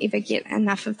she wouldn't ever get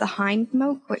enough of the hind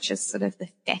milk, which is sort of the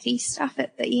fatty stuff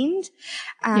at the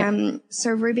end.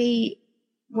 So Ruby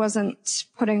wasn't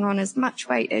putting on as much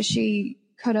weight as she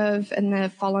could have in the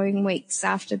following weeks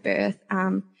after birth.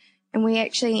 And we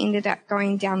actually ended up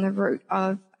going down the route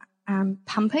of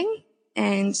pumping.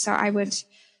 And so I would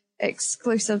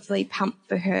exclusively pump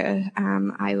for her.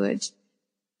 I would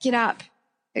get up,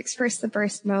 express the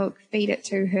breast milk, feed it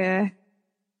to her,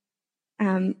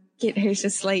 get her to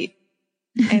sleep,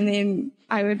 and then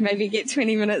I would maybe get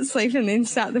 20 minutes sleep and then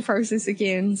start the process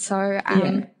again. So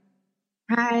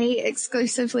I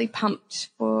exclusively pumped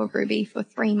for Ruby for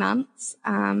 3 months.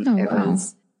 It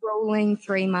was rolling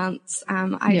 3 months.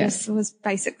 I just was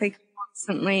basically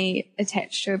constantly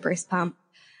attached to a breast pump.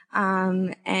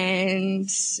 And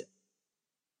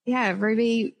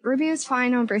Ruby was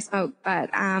fine on breast milk,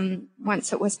 but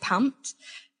once it was pumped,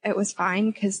 it was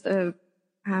fine because the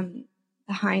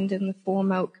hind and the fore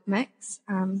milk mix.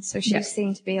 So she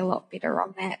seemed to be a lot better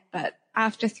on that. But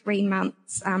after 3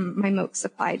 months, my milk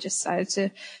supply just started to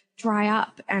dry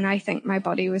up. And I think my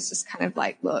body was just kind of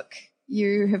like, look,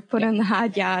 you have put in the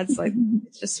hard yards, like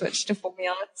just switch to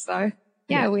formula. So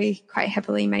we quite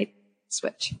happily made the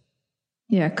switch.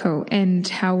 Yeah, cool. And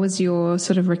how was your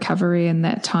sort of recovery in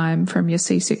that time from your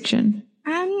C-section?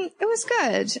 It was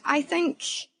good. I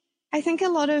think a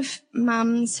lot of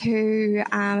mums who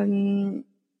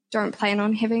don't plan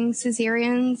on having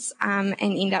cesareans, and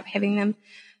end up having them,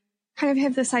 kind of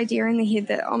have this idea in the head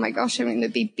that, oh my gosh, I'm going to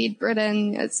be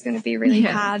bedridden. It's going to be really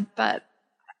hard. But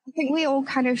I think we all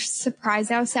kind of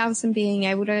surprise ourselves in being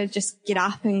able to just get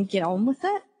up and get on with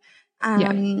it.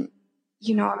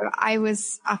 You know, I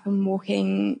was up and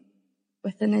walking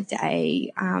within a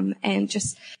day, and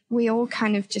just, we all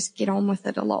kind of just get on with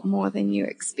it a lot more than you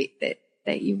expect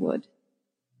that you would.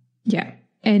 Yeah.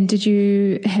 And did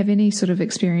you have any sort of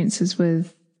experiences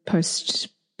with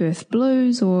post-birth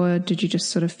blues, or did you just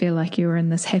sort of feel like you were in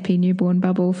this happy newborn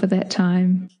bubble for that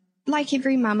time? Like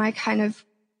every mum, I kind of,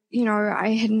 you know, I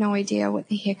had no idea what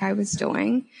the heck I was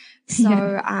doing. So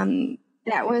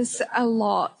that was a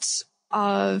lot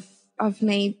of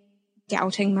me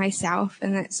doubting myself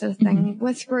and that sort of thing.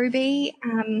 With Ruby,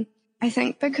 I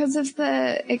think because of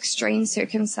the extreme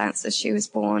circumstances she was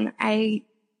born, I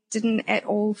didn't at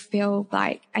all feel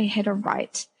like I had a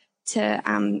right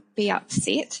to be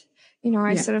upset. You know,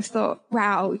 I sort of thought,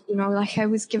 wow, you know, like I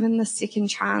was given the second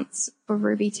chance for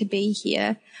Ruby to be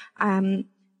here.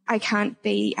 I can't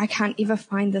ever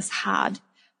find this hard,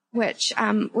 which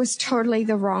was totally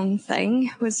the wrong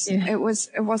thing. It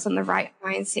wasn't the right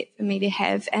mindset for me to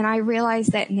have. And I realize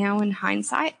that now in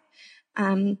hindsight.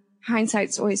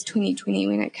 Hindsight's always 20/20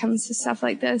 when it comes to stuff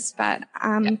like this, but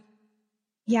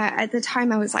at the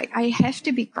time I was like, I have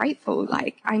to be grateful.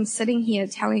 Like, I'm sitting here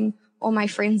telling all my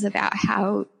friends about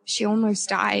how she almost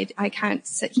died. I can't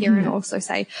sit here and also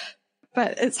say,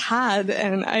 but it's hard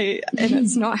and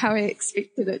it's not how I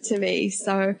expected it to be.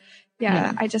 So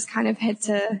I just kind of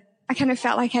I kind of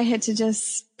felt like I had to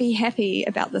just be happy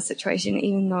about the situation,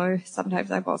 even though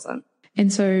sometimes I wasn't.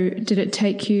 And so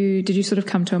did you sort of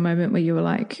come to a moment where you were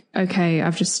like, okay,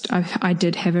 I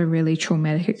did have a really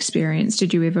traumatic experience.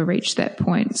 Did you ever reach that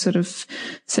point sort of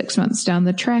 6 months down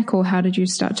the track, or how did you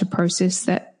start to process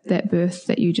that birth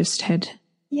that you just had?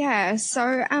 Yeah.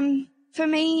 So, for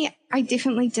me, I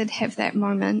definitely did have that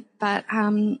moment, but,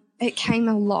 it came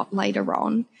a lot later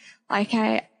on. Like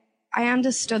I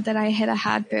understood that I had a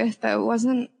hard birth, but it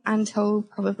wasn't until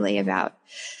probably about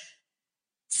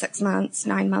 6 months,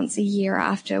 9 months, a year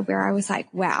after where I was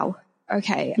like, wow,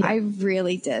 okay, I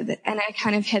really did. And I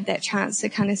kind of had that chance to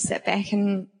kind of sit back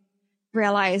and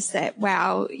realize that,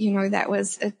 wow, you know, that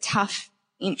was a tough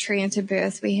entry into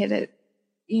birth. We had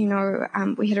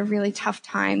we had a really tough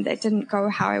time that didn't go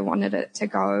how I wanted it to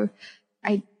go.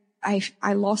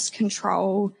 I lost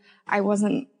control. I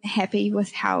wasn't happy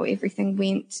with how everything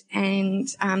went. And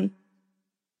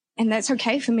that's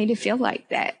okay for me to feel like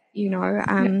that, you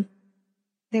know.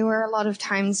 There were a lot of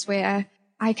times where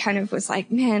I kind of was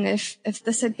like, man, if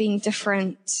this had been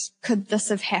different, could this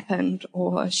have happened?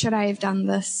 Or should I have done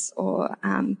this? Or,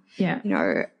 you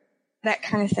know, that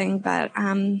kind of thing. But,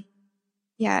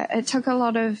 it took a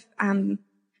lot of,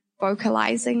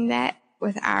 vocalizing that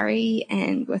with Ari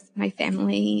and with my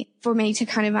family for me to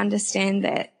kind of understand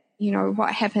that, you know,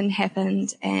 what happened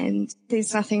and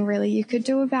there's nothing really you could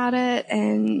do about it.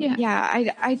 And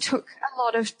I took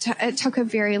it took a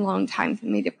very long time for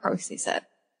me to process it.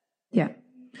 Yeah.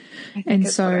 I think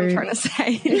that's what I'm trying to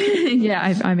say.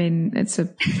 I mean, it's a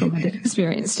traumatic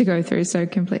experience to go through, so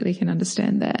completely can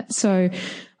understand that. So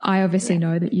I obviously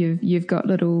know that you've got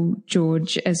little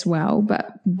George as well,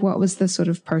 but what was the sort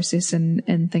of process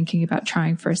in thinking about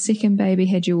trying for a second baby?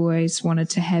 Had you always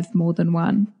wanted to have more than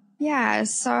one? Yeah,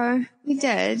 so we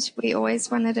did. We always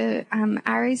wanted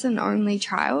Ari's an only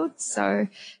child, so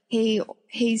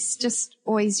he's just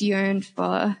always yearned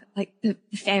for like the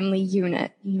family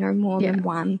unit, you know, more than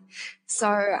one. So,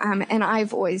 and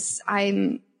I've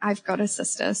got a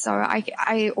sister, so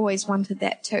I always wanted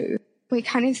that too. We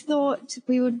kind of thought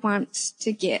we would want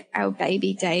to get our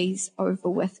baby days over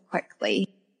with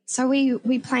quickly. So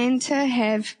we planned to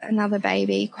have another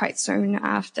baby quite soon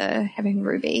after having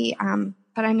Ruby.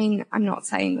 But I mean, I'm not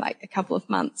saying like a couple of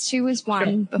months. She was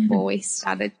one before we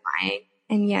started trying.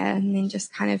 And then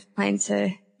just kind of planned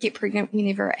to get pregnant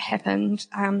whenever it happened.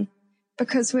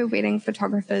 Because we're wedding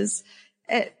photographers,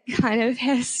 it kind of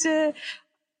has to,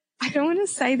 I don't want to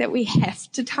say that we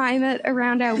have to time it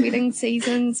around our wedding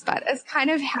seasons, but it's kind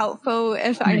of helpful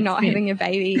if I'm not having a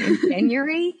baby in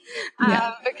January,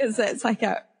 because that's like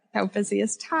our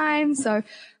busiest time. So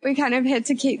we kind of had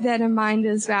to keep that in mind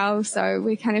as well. So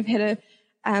we kind of had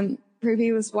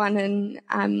Ruby was one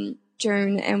in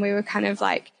June, and we were kind of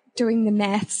like doing the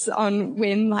maths on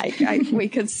when we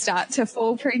could start to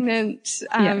fall pregnant,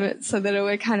 so that it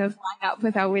would kind of line up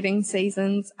with our wedding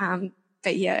seasons.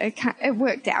 But it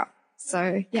worked out.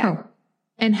 So Cool.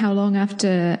 And how long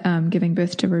after giving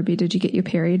birth to Ruby did you get your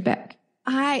period back?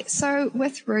 So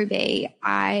with Ruby,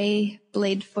 I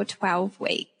bled for 12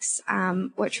 weeks,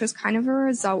 which was kind of a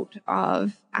result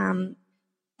of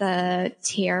the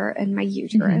tear in my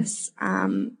uterus,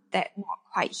 that not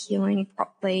quite healing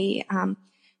properly.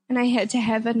 And I had to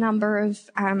have a number of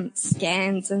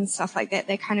scans and stuff like that.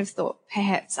 They kind of thought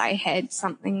perhaps I had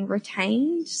something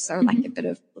retained, so like a bit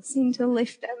of placenta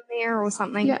left in there or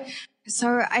something. Yeah.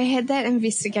 So I had that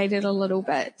investigated a little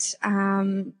bit.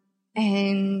 And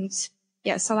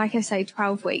yeah, so like I say,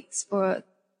 12 weeks for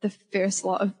the first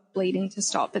lot of bleeding to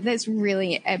stop, but that's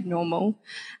really abnormal.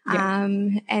 Yeah.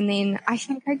 And then I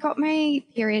think I got my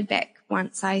period back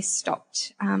once I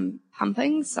stopped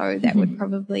pumping. So that would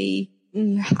probably,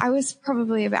 I was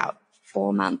probably about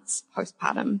 4 months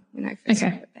postpartum when I first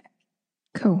got it back.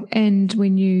 Cool. And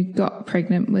when you got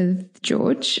pregnant with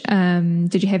George,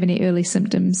 did you have any early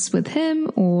symptoms with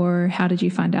him, or how did you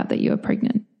find out that you were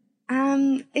pregnant?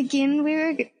 Again,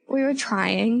 we were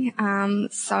trying.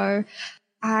 So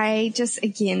I just,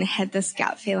 again, had this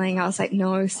gut feeling. I was like,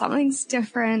 no, something's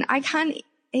different. I can't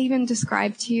even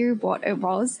describe to you what it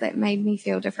was that made me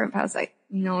feel different, but I was like,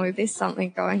 no, there's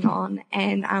something going on.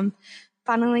 And,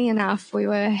 funnily enough, we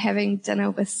were having dinner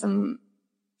with some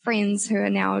friends who are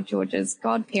now George's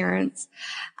godparents.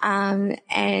 And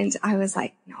I was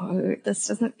like, no, this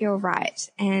doesn't feel right.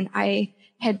 And I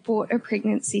had bought a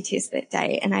pregnancy test that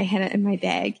day and I had it in my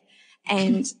bag,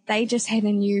 and they just had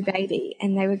a new baby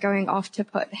and they were going off to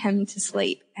put him to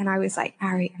sleep. And I was like,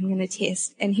 Ari, I'm going to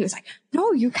test. And he was like,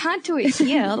 no, you can't do it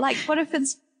here. Like, what if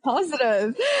it's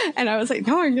positive? And I was like,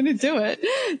 no, I'm going to do it.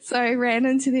 So I ran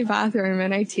into the bathroom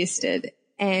and I tested,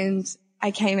 and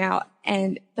I came out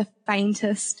and the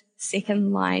faintest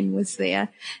second line was there.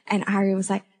 And Ari was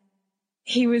like,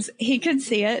 he could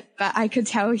see it, but I could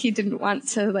tell he didn't want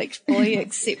to like fully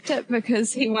accept it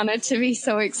because he wanted to be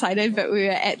so excited, but we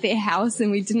were at their house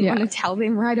and we didn't want to tell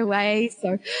them right away.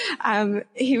 So,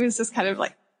 he was just kind of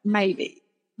like, maybe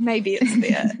it's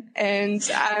there. And,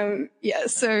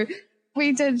 so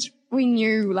we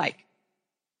knew, like,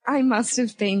 I must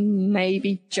have been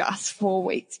maybe just 4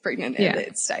 weeks pregnant at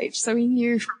that stage. So we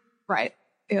knew right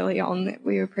early on that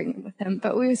we were pregnant with him,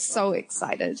 but we were so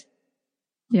excited.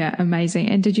 Yeah, amazing.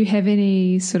 And did you have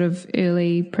any sort of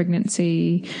early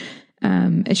pregnancy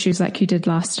issues like you did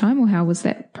last time, or how was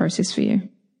that process for you?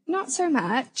 Not so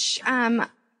much.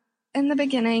 In the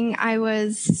beginning, I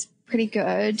was pretty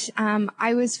good.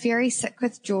 I was very sick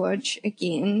with George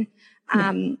again,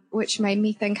 which made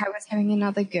me think I was having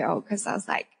another girl, because I was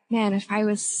like, man, if I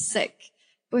was sick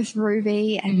with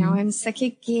Ruby and now I'm sick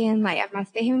again, like I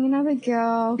must be having another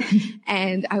girl.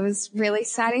 And I was really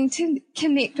starting to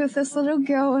connect with this little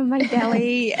girl in my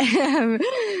belly,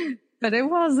 but it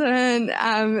wasn't.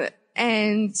 But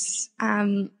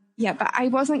I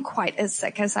wasn't quite as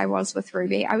sick as I was with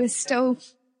Ruby. I was still,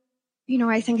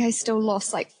 I think I still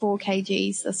lost like 4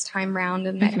 kgs this time round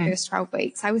in that first 12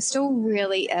 weeks. I was still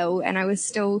really ill, and I was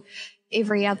still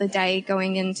every other day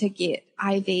going in to get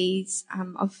IVs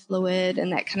of fluid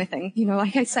and that kind of thing.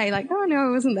 Like I say, like, oh no,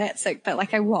 I wasn't that sick, but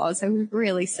like I was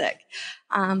really sick.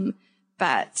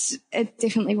 But it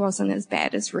definitely wasn't as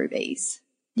bad as Ruby's.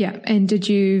 Yeah. And did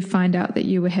you find out that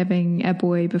you were having a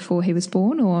boy before he was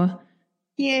born, or?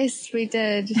 Yes, we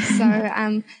did. So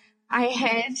I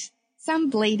had some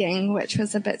bleeding, which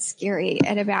was a bit scary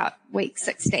at about week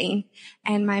 16.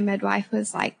 And my midwife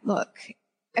was like, look,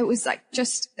 it was like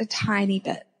just a tiny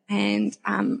bit. And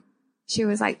she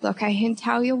was like, look, I can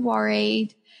tell you're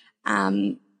worried.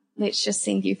 Let's just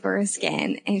send you for a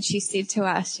scan. And she said to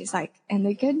us, she's like, and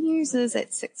the good news is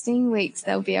at 16 weeks,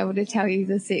 they'll be able to tell you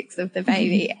the sex of the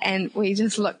baby. And we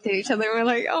just looked at each other and we're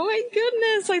like, oh my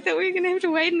goodness, like that we're going to have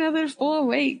to wait another 4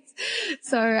 weeks.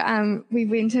 So, we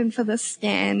went in for the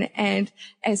scan, and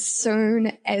as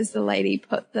soon as the lady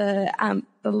put the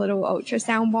little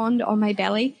ultrasound wand on my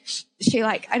belly, she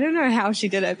I don't know how she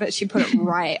did it, but she put it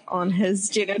right on his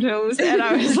genitals. And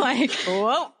I was like,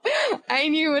 whoa, I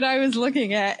knew what I was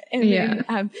looking at. And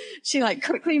then, she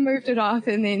quickly moved it off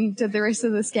and then did the rest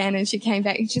of the scan, and she came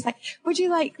back and she's like, would you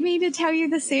like me to tell you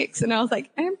the sex? And I was like,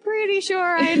 I'm pretty sure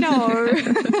I know.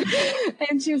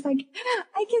 And she was like,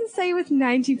 I can say with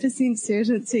 90%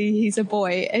 certainty he's a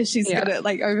boy, as she's got it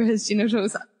over his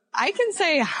genitals. I can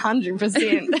say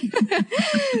 100%.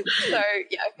 So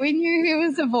we knew he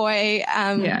was a boy,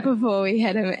 before we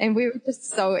had him, and we were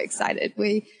just so excited.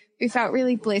 We felt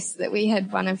really blessed that we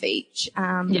had one of each.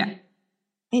 And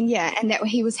that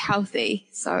he was healthy.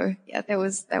 So that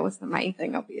was the main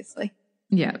thing, obviously.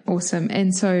 Yeah. Awesome.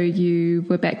 And so you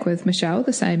were back with Michelle,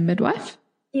 the same midwife?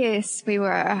 Yes, we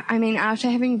were. I mean, after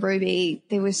having Ruby,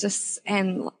 there was just,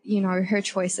 and, you know, her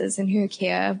choices and her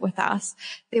care with us,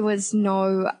 there was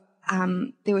no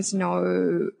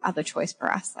other choice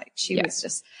for us. Like, she was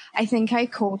just, I think I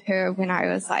called her when I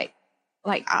was like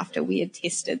after we had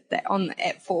tested that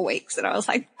at 4 weeks, and I was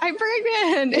like, I'm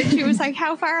pregnant. And she was like,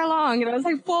 how far along? And I was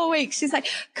like, 4 weeks. She's like,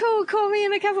 cool, call me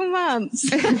in a couple months.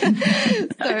 So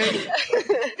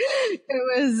it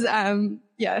was,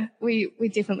 we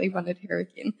definitely wanted her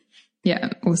again. Yeah,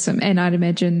 awesome. And I'd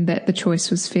imagine that the choice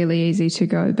was fairly easy to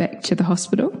go back to the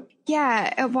hospital.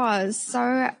 Yeah, it was.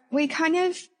 So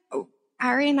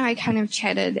Ari and I kind of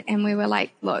chatted, and we were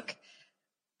like, look,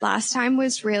 last time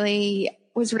was really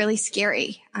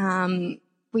scary.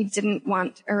 We didn't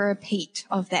want a repeat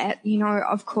of that. You know,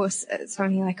 of course, it's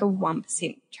only like a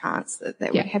 1% chance that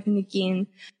would happen again.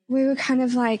 We were kind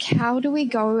of like, how do we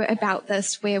go about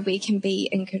this where we can be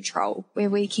in control, where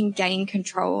we can gain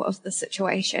control of the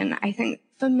situation? I think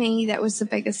for me, that was the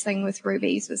biggest thing with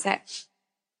Ruby's, was that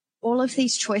all of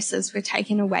these choices were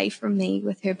taken away from me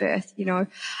with her birth. You know,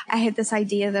 I had this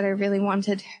idea that I really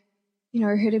wanted, you know,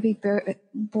 her to be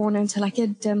born into like a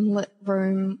dim lit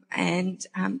room, and,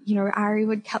 you know, Ari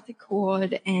would cut the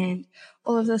cord and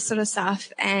all of this sort of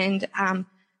stuff. And,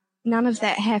 none of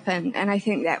that happened. And I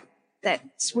think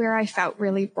that's where I felt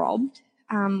really robbed,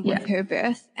 with her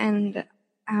birth. And,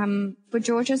 for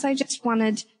George's, I just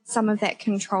wanted some of that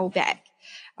control back.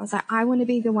 I was like, I want to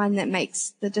be the one that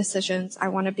makes the decisions. I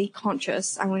want to be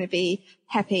conscious. I want to be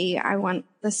happy. I want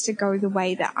this to go the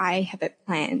way that I have it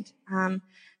planned.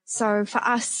 So for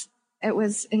us, it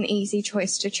was an easy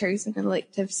choice to choose an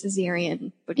elective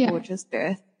cesarean for George's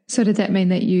birth. So did that mean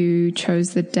that you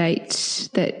chose the date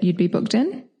that you'd be booked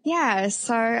in? Yeah.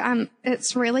 So,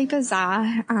 it's really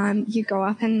bizarre. You go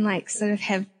up and like sort of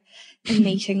have a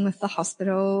meeting with the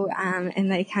hospital,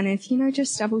 and they kind of, you know,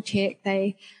 just double check.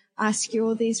 They ask you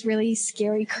all these really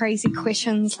scary, crazy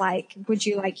questions like, would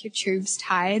you like your tubes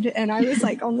tied? And I was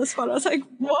like, on the spot, I was like,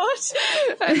 what?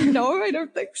 No, I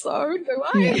don't think so. Do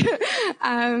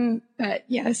I? But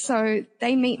yeah, so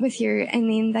they meet with you, and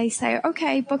then they say,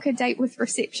 okay, book a date with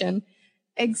reception.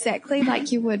 Exactly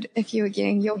like you would if you were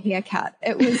getting your hair cut.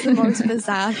 It was the most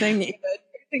bizarre thing ever.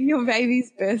 Choosing your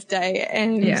baby's birthday,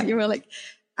 and you were like,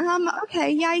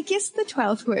 okay, yeah, I guess the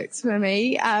 12th works for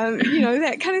me. You know,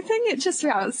 that kind of thing. It just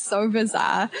felt so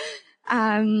bizarre.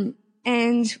 And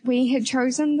we had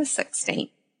chosen the 16th.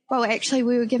 Well, actually,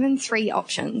 we were given 3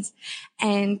 options,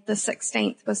 and the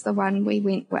 16th was the one we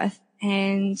went with.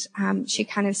 And,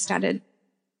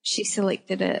 she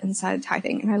selected it and started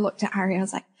typing. And I looked at Ari, I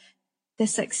was like, the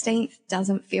 16th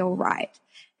doesn't feel right.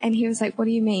 And he was like, what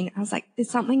do you mean? I was like, there's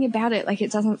something about it. Like,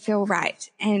 it doesn't feel right.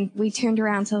 And we turned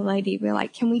around to the lady. We were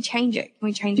like, can we change it? Can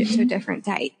we change it to a different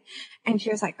date? And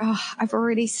she was like, oh, I've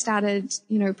already started,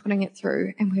 you know, putting it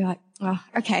through. And we were like, oh,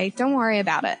 okay, don't worry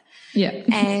about it. Yeah.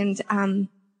 And,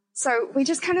 so we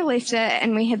just kind of left it,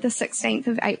 and we had the 16th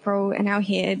of April in our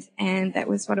head, and that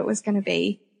was what it was going to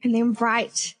be. And then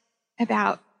right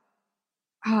about,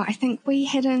 I think we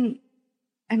had an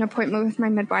appointment with my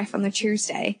midwife on the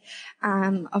Tuesday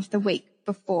of the week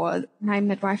before. My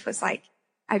midwife was like,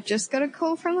 I've just got a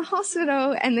call from the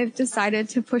hospital, and they've decided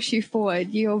to push you forward.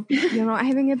 You're not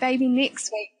having a baby next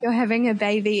week. You're having a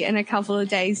baby in a couple of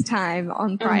days' time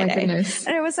on Friday. Oh my goodness.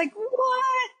 And I was like, what?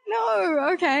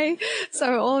 No, okay.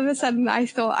 So all of a sudden I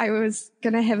thought I was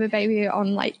going to have a baby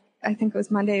on I think it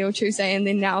was Monday or Tuesday, and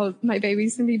then now my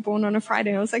baby's going to be born on a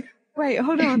Friday. And I was like, wait,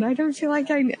 hold on. I don't feel like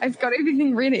I've got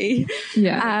everything ready.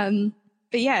 Yeah.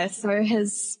 But yeah, so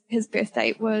his birth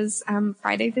date was,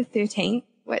 Friday the 13th,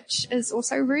 which is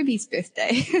also Ruby's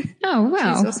birthday. Oh,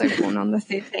 wow. She's also born on the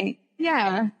 13th.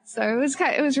 Yeah. So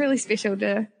it was really special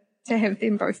to have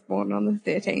them both born on the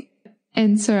 13th.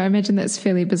 And so I imagine that's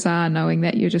fairly bizarre, knowing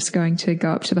that you're just going to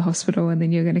go up to the hospital and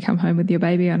then you're going to come home with your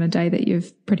baby on a day that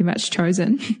you've pretty much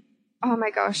chosen. Oh my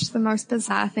gosh, the most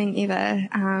bizarre thing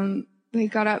ever. We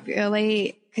got up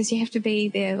early because you have to be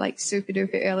there super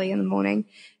duper early in the morning.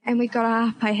 And we got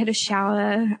up, I had a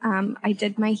shower, I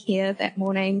did my hair that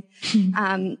morning.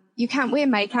 You can't wear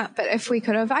makeup, but if we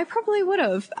could have, I probably would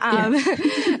have.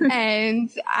 And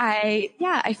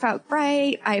I felt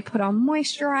great. I put on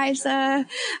moisturizer.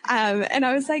 And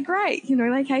I was like, great,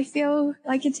 I feel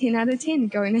like a 10 out of 10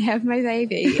 going to have my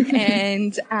baby.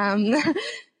 And,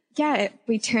 yeah,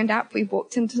 we turned up, we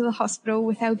walked into the hospital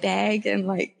with our bag and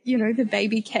like, you know, the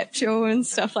baby capsule and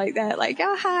stuff like that. Like,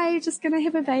 oh, hi, just going to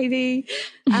have a baby.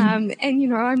 And, you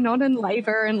know, I'm not in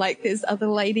labor and like there's other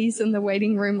ladies in the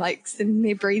waiting room, like sitting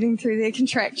there breathing through their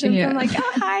contractions. Yeah. I'm like,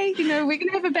 oh, hi, you know, we're going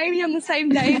to have a baby on the same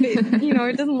day, but, you know,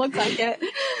 it doesn't look like it.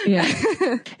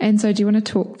 Yeah. And so do you want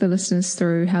to talk the listeners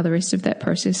through how the rest of that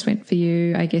process went for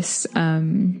you? I guess,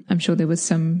 I'm sure there was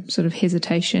some sort of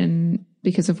hesitation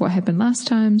because of what happened last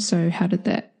time. So how did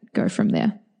that go from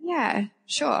there? Yeah,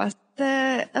 sure.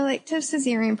 The elective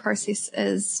cesarean process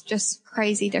is just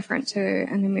crazy different to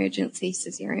an emergency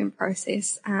cesarean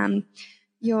process.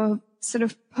 You're sort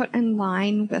of put in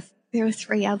line with, there were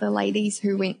 3 other ladies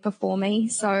who went before me.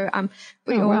 So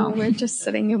we all were just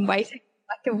sitting and waiting,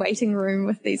 like a waiting room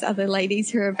with these other ladies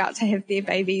who are about to have their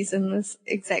babies in this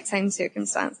exact same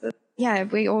circumstances. Yeah,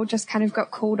 we all just kind of got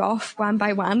called off one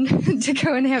by one to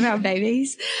go and have our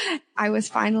babies. I was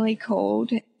finally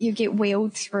called. You get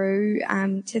wheeled through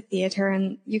to theatre,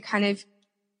 and you kind of,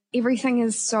 everything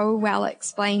is so well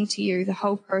explained to you, the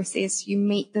whole process. You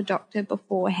meet the doctor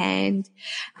beforehand.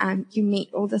 You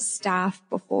meet all the staff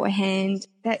beforehand.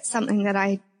 That's something that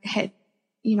I had,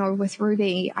 you know, with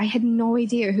Ruby. I had no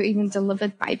idea who even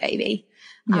delivered my baby.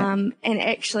 Yeah. And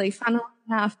actually, funnily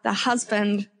enough, the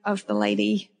husband of the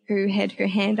lady who had her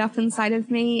hand up inside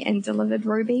of me and delivered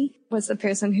Ruby was the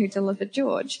person who delivered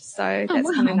George. So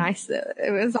that's kind of nice.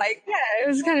 It was like, yeah, it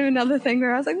was kind of another thing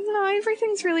where I was like, no,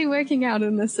 everything's really working out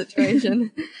in this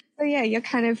situation. So yeah, you're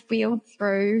kind of wheeled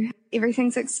through.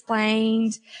 Everything's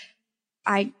explained.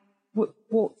 I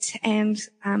walked and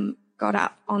got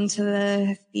up onto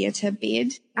the theatre bed.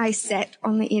 I sat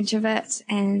on the edge of it,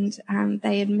 and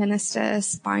they administer a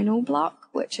spinal block,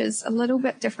 which is a little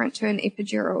bit different to an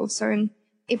epidural. So an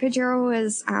epidural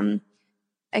is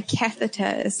a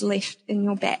catheter is left in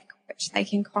your back, which they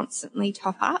can constantly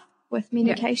top up with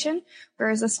medication,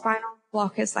 whereas a spinal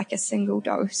block is like a single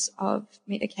dose of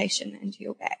medication into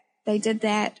your back. They did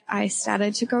that. I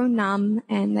started to go numb,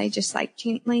 and they just like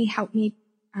gently helped me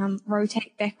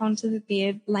rotate back onto the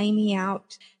bed, lay me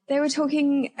out. They were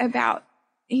talking about,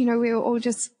 you know, we were all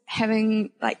just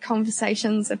having like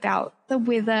conversations about the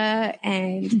weather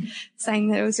and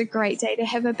saying that it was a great day to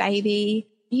have a baby,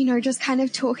 you know, just kind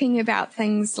of talking about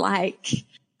things like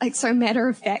so matter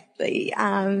of factly.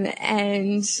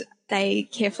 And they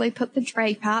carefully put the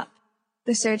drape up.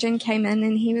 The surgeon came in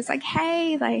and he was like,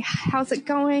 hey, like, how's it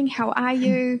going? How are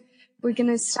you? We're going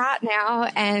to start now.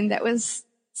 And that was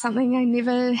something I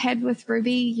never had with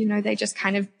Ruby. You know, they just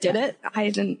kind of did it. I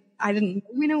didn't know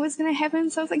when it was going to happen.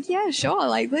 So I was like, yeah, sure.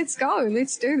 Like, let's go.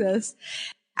 Let's do this.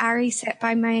 Ari sat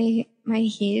by my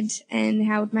head and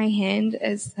held my hand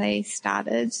as they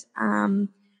started.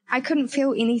 I couldn't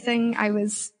feel anything. I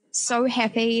was so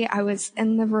happy. I was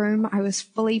in the room. I was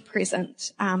fully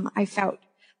present. I felt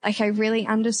like I really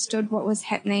understood what was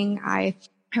happening. I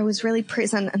was really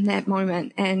present in that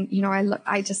moment. And, you know,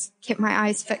 I just kept my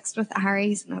eyes fixed with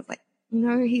Ari's, and I was like,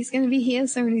 no, he's going to be here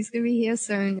soon. He's going to be here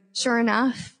soon. Sure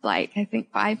enough, like I think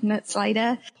 5 minutes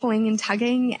later, pulling and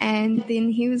tugging, and then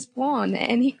he was born,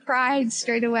 and he cried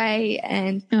straight away.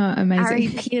 And amazing. Ari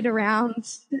peered around.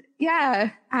 Yeah.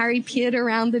 Ari peered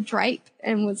around the drape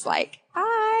and was like,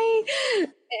 hi.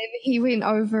 And he went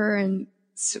over and,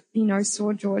 you know,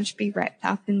 saw George be wrapped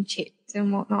up and checked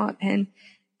and whatnot. And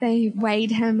they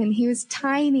weighed him, and he was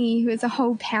tiny. He was a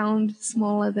whole pound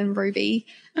smaller than Ruby.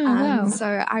 Oh, wow. So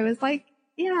I was like,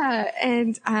 yeah.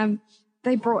 And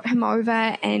they brought him over,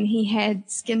 and he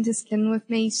had skin to skin with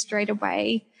me straight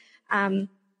away.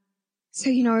 So,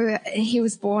 you know, he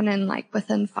was born, and like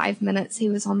within 5 minutes he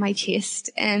was on my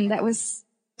chest, and that was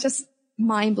just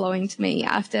mind blowing to me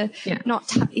after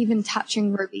not even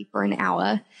touching Ruby for an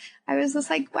hour. I was just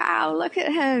like, wow, look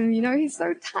at him. You know, he's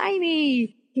so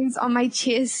tiny. He was on my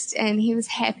chest, and he was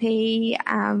happy.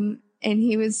 And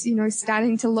he was, you know,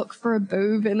 starting to look for a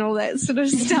boob and all that sort of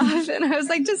stuff. And I was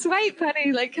like, just wait,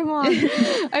 buddy. Like, come on.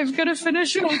 I've got to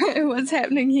finish what's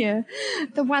happening here.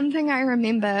 The one thing I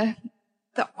remember,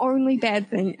 the only bad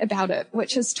thing about it,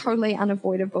 which is totally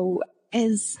unavoidable,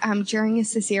 is during a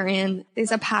cesarean,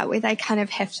 there's a part where they kind of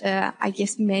have to, I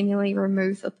guess, manually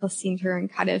remove the placenta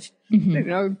and kind of, you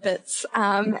know, bits.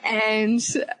 And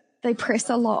they press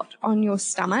a lot on your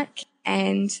stomach,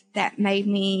 and that made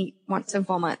me want to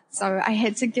vomit. So I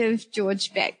had to give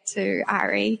George back to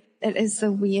Ari. It is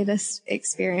the weirdest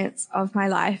experience of my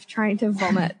life, trying to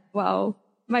vomit while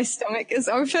my stomach is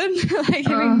open, like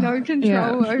having no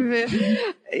control over.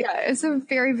 Yeah, it's a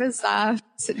very bizarre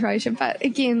situation. But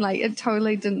again, like it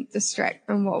totally didn't distract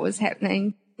from what was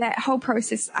happening. That whole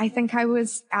process, I think I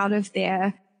was out of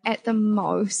there at the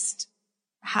most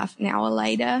half an hour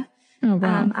later. Oh,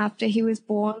 wow. After he was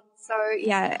born. So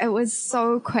yeah, it was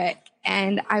so quick,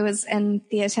 and I was in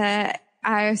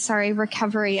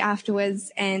recovery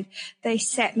afterwards, and they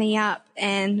sat me up,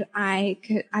 and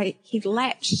he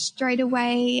latched straight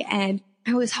away, and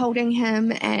I was holding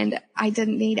him, and I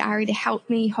didn't need Ari to help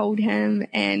me hold him,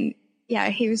 and yeah,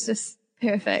 he was just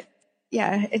perfect.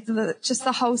 Yeah, just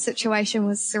the whole situation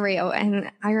was surreal,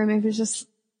 and I remember just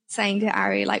saying to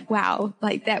Ari, like, wow,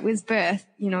 like that was birth,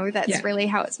 that's really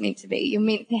how it's meant to be. You're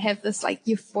meant to have this like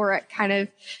euphoric kind of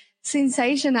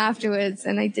sensation afterwards,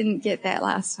 and I didn't get that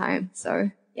last time. So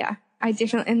yeah, I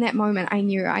definitely, in that moment, I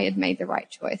knew I had made the right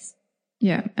choice.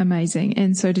 Yeah, amazing.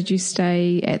 And so did you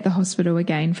stay at the hospital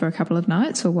again for a couple of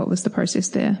nights, or what was the process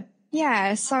there?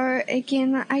 Yeah, so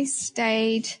again, I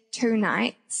stayed 2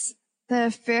 nights.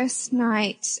 The first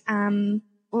night,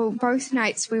 both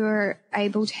nights we were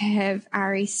able to have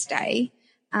Ari stay,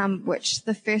 which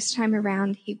the first time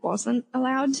around he wasn't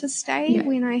allowed to stay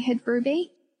when I had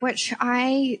Ruby,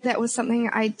 that was something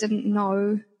I didn't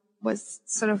know was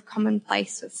sort of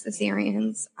commonplace with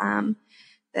cesareans,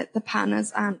 that the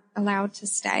partners aren't allowed to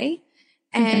stay.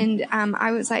 And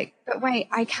I was like, but wait,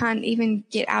 I can't even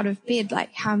get out of bed.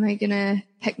 Like, how am I going to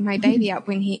pick my baby up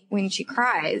when she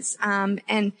cries?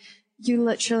 And you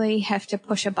literally have to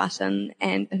push a button,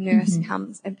 and a nurse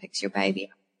comes and picks your baby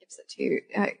up and gives it to you.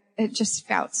 It just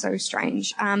felt so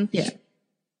strange.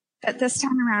 But this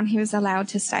time around he was allowed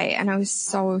to stay, and I was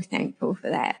so thankful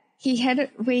for that.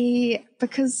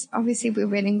 Because obviously we're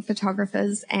wedding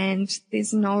photographers and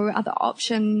there's no other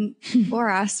option for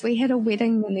us, we had a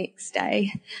wedding the next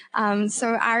day.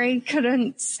 So Ari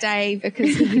couldn't stay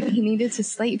because he needed to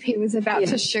sleep. He was about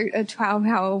to shoot a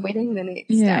 12-hour wedding the next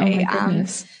day. Oh my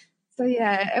goodness. So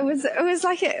yeah, it was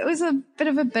a bit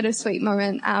of a bittersweet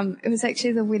moment. It was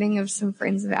actually the wedding of some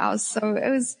friends of ours. So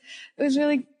it was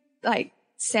really like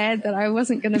sad that I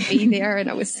wasn't going to be there, and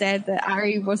I was sad that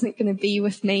Ari wasn't going to be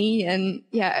with me. And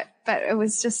yeah, but it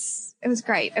was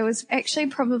great. It was actually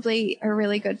probably a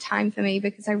really good time for me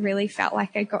because I really felt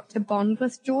like I got to bond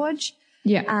with George.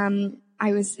 Yeah.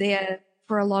 I was there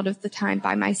for a lot of the time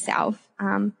by myself.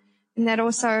 And that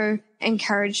also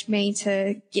encouraged me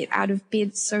to get out of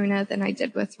bed sooner than I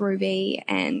did with Ruby.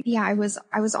 And yeah, I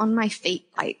was on my feet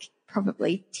like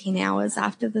probably 10 hours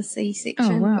after the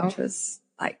C-section, which was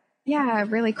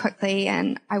really quickly.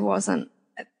 And I wasn't,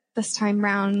 this time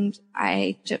round,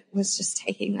 I was just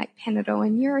taking like Panadol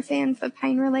and Nurofen for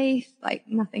pain relief, like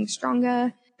nothing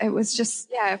stronger. It was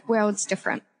just, worlds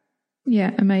different.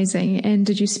 Yeah, amazing. And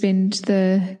did you spend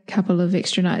the couple of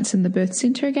extra nights in the birth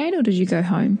centre again, or did you go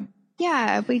home?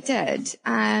 Yeah, we did.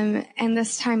 And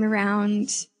this time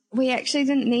around, we actually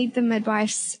didn't need the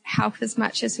midwife's help as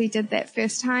much as we did that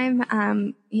first time.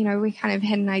 We kind of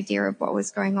had an idea of what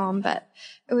was going on, but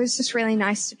it was just really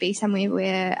nice to be somewhere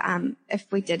where, if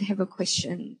we did have a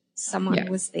question,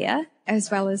 someone was there, as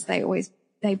well as they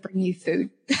bring you food.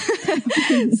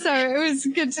 So it was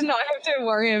good to not have to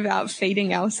worry about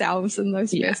feeding ourselves in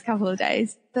those first couple of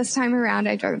days. This time around,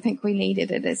 I don't think we needed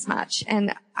it as much.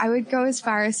 And I would go as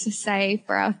far as to say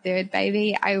for our third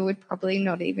baby, I would probably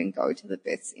not even go to the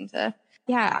birth center.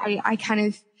 Yeah, I kind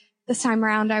of, this time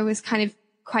around, I was kind of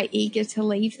quite eager to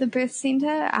leave the birth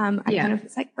center. I kind of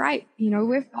was like, right,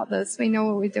 we've got this. We know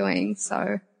what we're doing.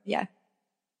 So yeah.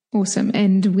 Awesome.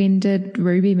 And when did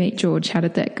Ruby meet George? How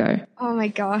did that go? Oh my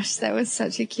gosh, that was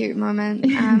such a cute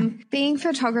moment. Being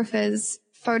photographers,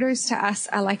 photos to us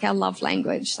are like our love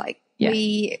language. Like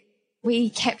we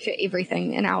capture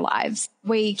everything in our lives.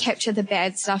 We capture the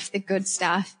bad stuff, the good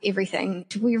stuff, everything.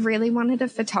 We really wanted a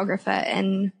photographer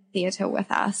in theatre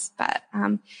with us, but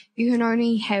you can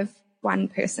only have one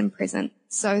person present.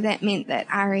 So that meant that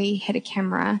Ari had a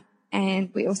camera, and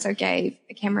we also gave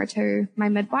a camera to my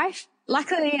midwife.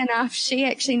 Luckily enough, she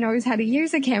actually knows how to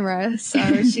use a camera,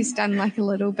 so she's done like a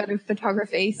little bit of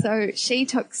photography. So she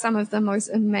took some of the most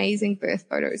amazing birth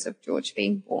photos of George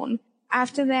being born.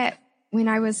 After that, when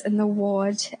I was in the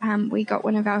ward, we got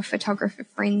one of our photographer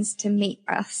friends to meet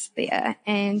us there,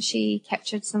 and she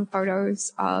captured some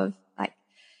photos of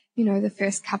the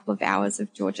first couple of hours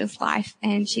of George's life.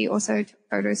 And she also took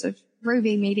photos of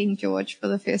Ruby meeting George for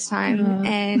the first time.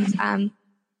 And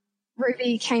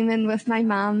Ruby came in with my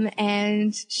mum,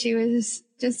 and she was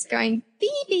just going,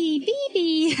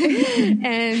 baby.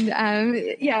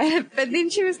 And but then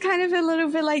she was kind of a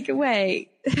little bit like, wait,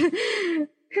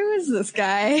 who is this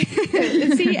guy?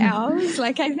 Is he ours?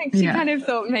 Like, I think she kind of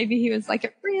thought maybe he was like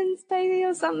a friend's baby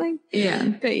or something. Yeah.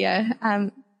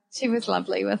 But she was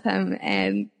lovely with him,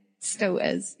 and still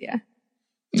is. Yeah.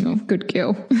 Oh, Oh, good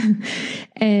girl.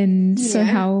 And so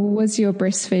how was your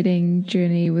breastfeeding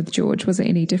journey with George? Was it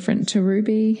any different to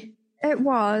Ruby? It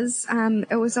was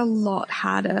a lot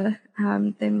harder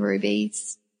than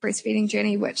Ruby's breastfeeding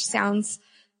journey, which sounds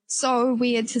so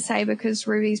weird to say because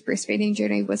Ruby's breastfeeding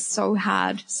journey was so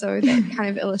hard. So that kind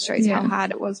of illustrates how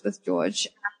hard it was with George.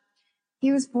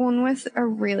 He was born with a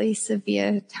really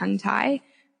severe tongue tie,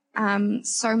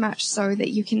 so much so that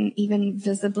you can even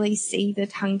visibly see the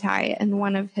tongue tie in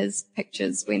one of his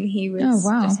pictures when he was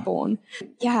just born.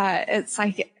 Yeah, it's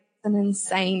like an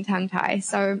insane tongue tie.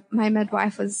 So my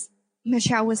midwife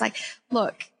Michelle was like,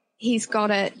 look, he's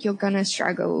got it. You're going to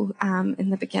struggle in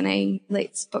the beginning.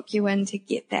 Let's book you in to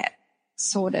get that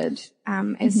sorted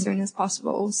as soon as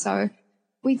possible. So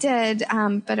we did,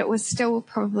 but it was still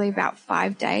probably about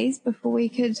 5 days before we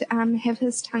could have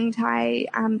his tongue tie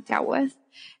dealt with.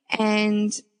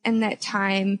 And in that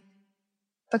time,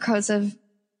 because of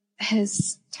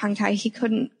his tongue tie, he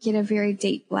couldn't get a very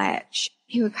deep latch.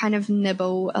 He would kind of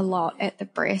nibble a lot at the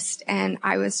breast, and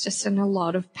I was just in a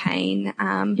lot of pain.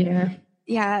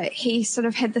 He sort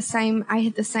of had I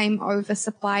had the same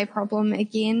oversupply problem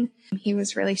again. He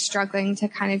was really struggling to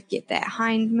kind of get that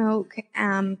hind milk.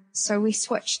 So we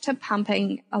switched to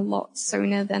pumping a lot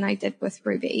sooner than I did with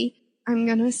Ruby. I'm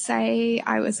going to say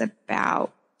I was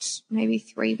about maybe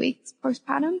 3 weeks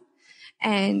postpartum,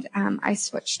 and I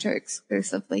switched to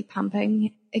exclusively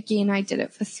pumping. Again, I did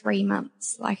it for 3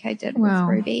 months like I did with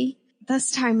Ruby.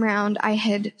 This time round, I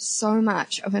had so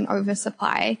much of an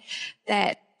oversupply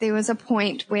that there was a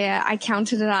point where I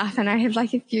counted it up, and I had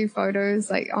like a few photos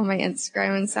like on my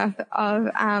Instagram and stuff of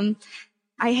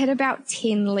I had about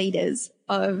 10 liters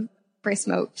of breast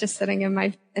milk just sitting in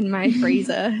my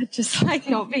freezer, just like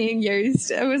not being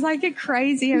used. It was like a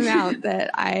crazy amount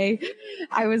that I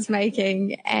was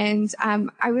making. And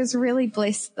I was really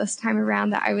blessed this time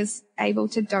around that I was able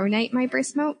to donate my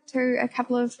breast milk to a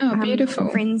couple of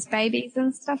friends' babies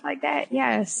and stuff like that.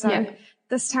 Yeah. So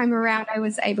this time around I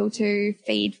was able to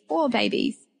feed 4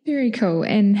 babies. Very cool.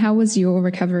 And how was your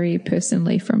recovery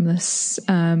personally from this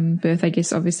birth? I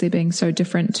guess obviously being so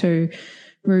different to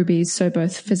Ruby's, so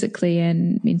both physically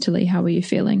and mentally, how were you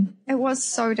feeling? It was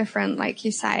so different, like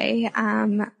you say.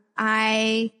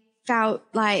 I felt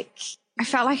like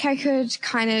I could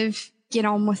kind of get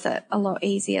on with it a lot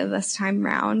easier this time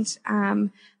round.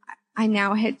 I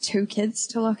now had 2 kids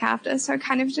to look after, so I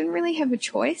kind of didn't really have a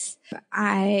choice.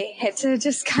 I had to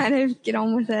just kind of get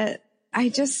on with it. I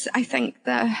think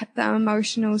the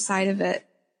emotional side of it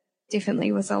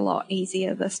definitely was a lot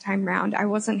easier this time round. I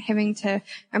wasn't having to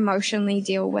emotionally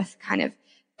deal with kind of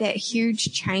that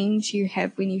huge change you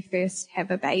have when you first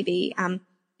have a baby, where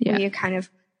you're kind of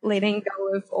letting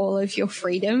go of all of your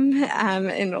freedom,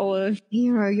 and all of,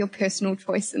 your personal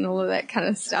choice and all of that kind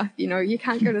of stuff. You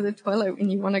can't go to the toilet when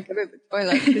you want to go to the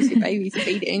toilet because your baby's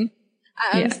feeding.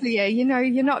 So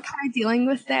you're not kind of dealing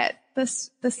with that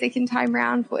the second time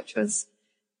round, which was,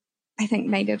 I think,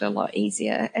 made it a lot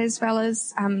easier, as well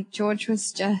as George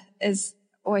was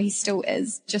he still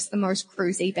is just the most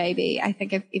cruisy baby I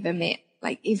think I've ever met.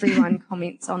 Like, everyone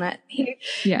comments on it.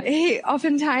 He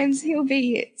oftentimes he'll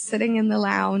be sitting in the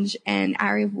lounge and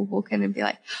Ari will walk in and be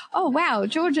like, oh wow,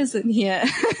 George isn't here.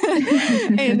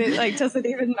 And it like doesn't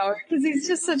even know, because he's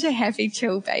just such a happy,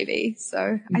 chill baby.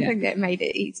 So I think that made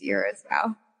it easier as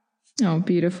well. Oh,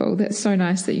 beautiful. That's so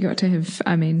nice that you got to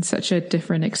have, such a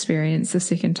different experience the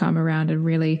second time around and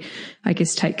really, I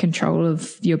guess, take control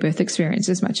of your birth experience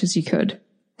as much as you could.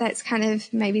 That's kind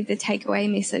of maybe the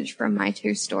takeaway message from my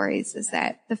 2 stories, is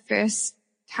that the first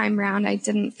time round I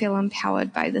didn't feel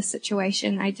empowered by the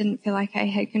situation. I didn't feel like I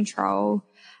had control.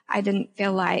 I didn't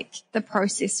feel like the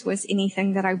process was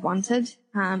anything that I wanted.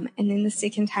 And then the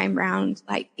second time round,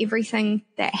 like, everything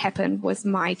that happened was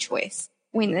my choice.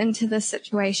 Went into the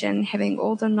situation having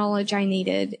all the knowledge I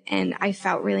needed, and I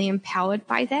felt really empowered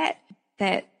by that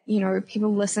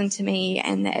people listened to me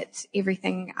and that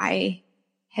everything I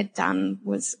had done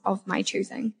was of my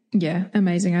choosing. Yeah,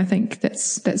 amazing. I think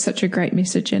that's such a great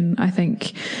message, and I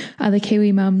think other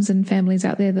Kiwi mums and families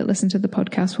out there that listen to the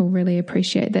podcast will really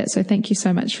appreciate that. So thank you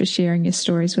so much for sharing your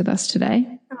stories with us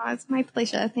today. Oh, it's my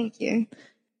pleasure. Thank you.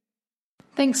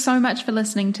 Thanks so much for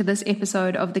listening to this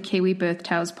episode of the Kiwi Birth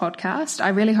Tales podcast. I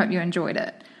really hope you enjoyed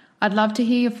it. I'd love to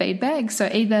hear your feedback, so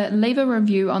either leave a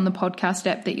review on the podcast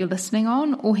app that you're listening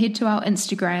on, or head to our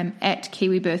Instagram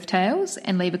 @Kiwi Birth Tales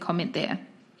and leave a comment there.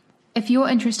 If you're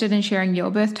interested in sharing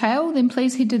your birth tale, then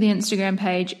please head to the Instagram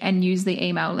page and use the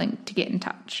email link to get in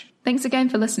touch. Thanks again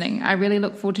for listening. I really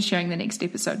look forward to sharing the next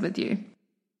episode with you.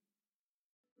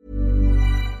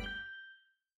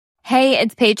 Hey,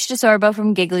 it's Paige DeSorbo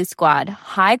from Giggly Squad.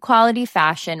 High quality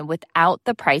fashion without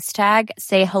the price tag.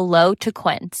 Say hello to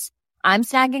Quince. I'm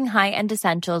snagging high-end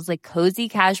essentials like cozy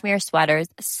cashmere sweaters,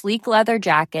 sleek leather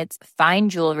jackets, fine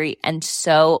jewelry, and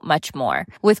so much more.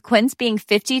 With Quince being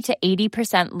 50 to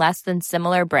 80% less than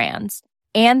similar brands.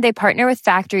 And they partner with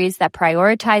factories that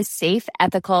prioritize safe,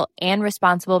 ethical, and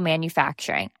responsible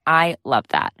manufacturing. I love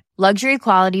that. Luxury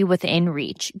quality within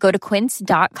reach. Go to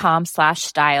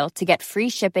quince.com/style to get free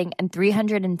shipping and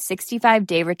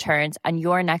 365-day returns on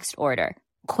your next order.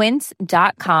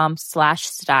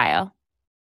 Quince.com/style.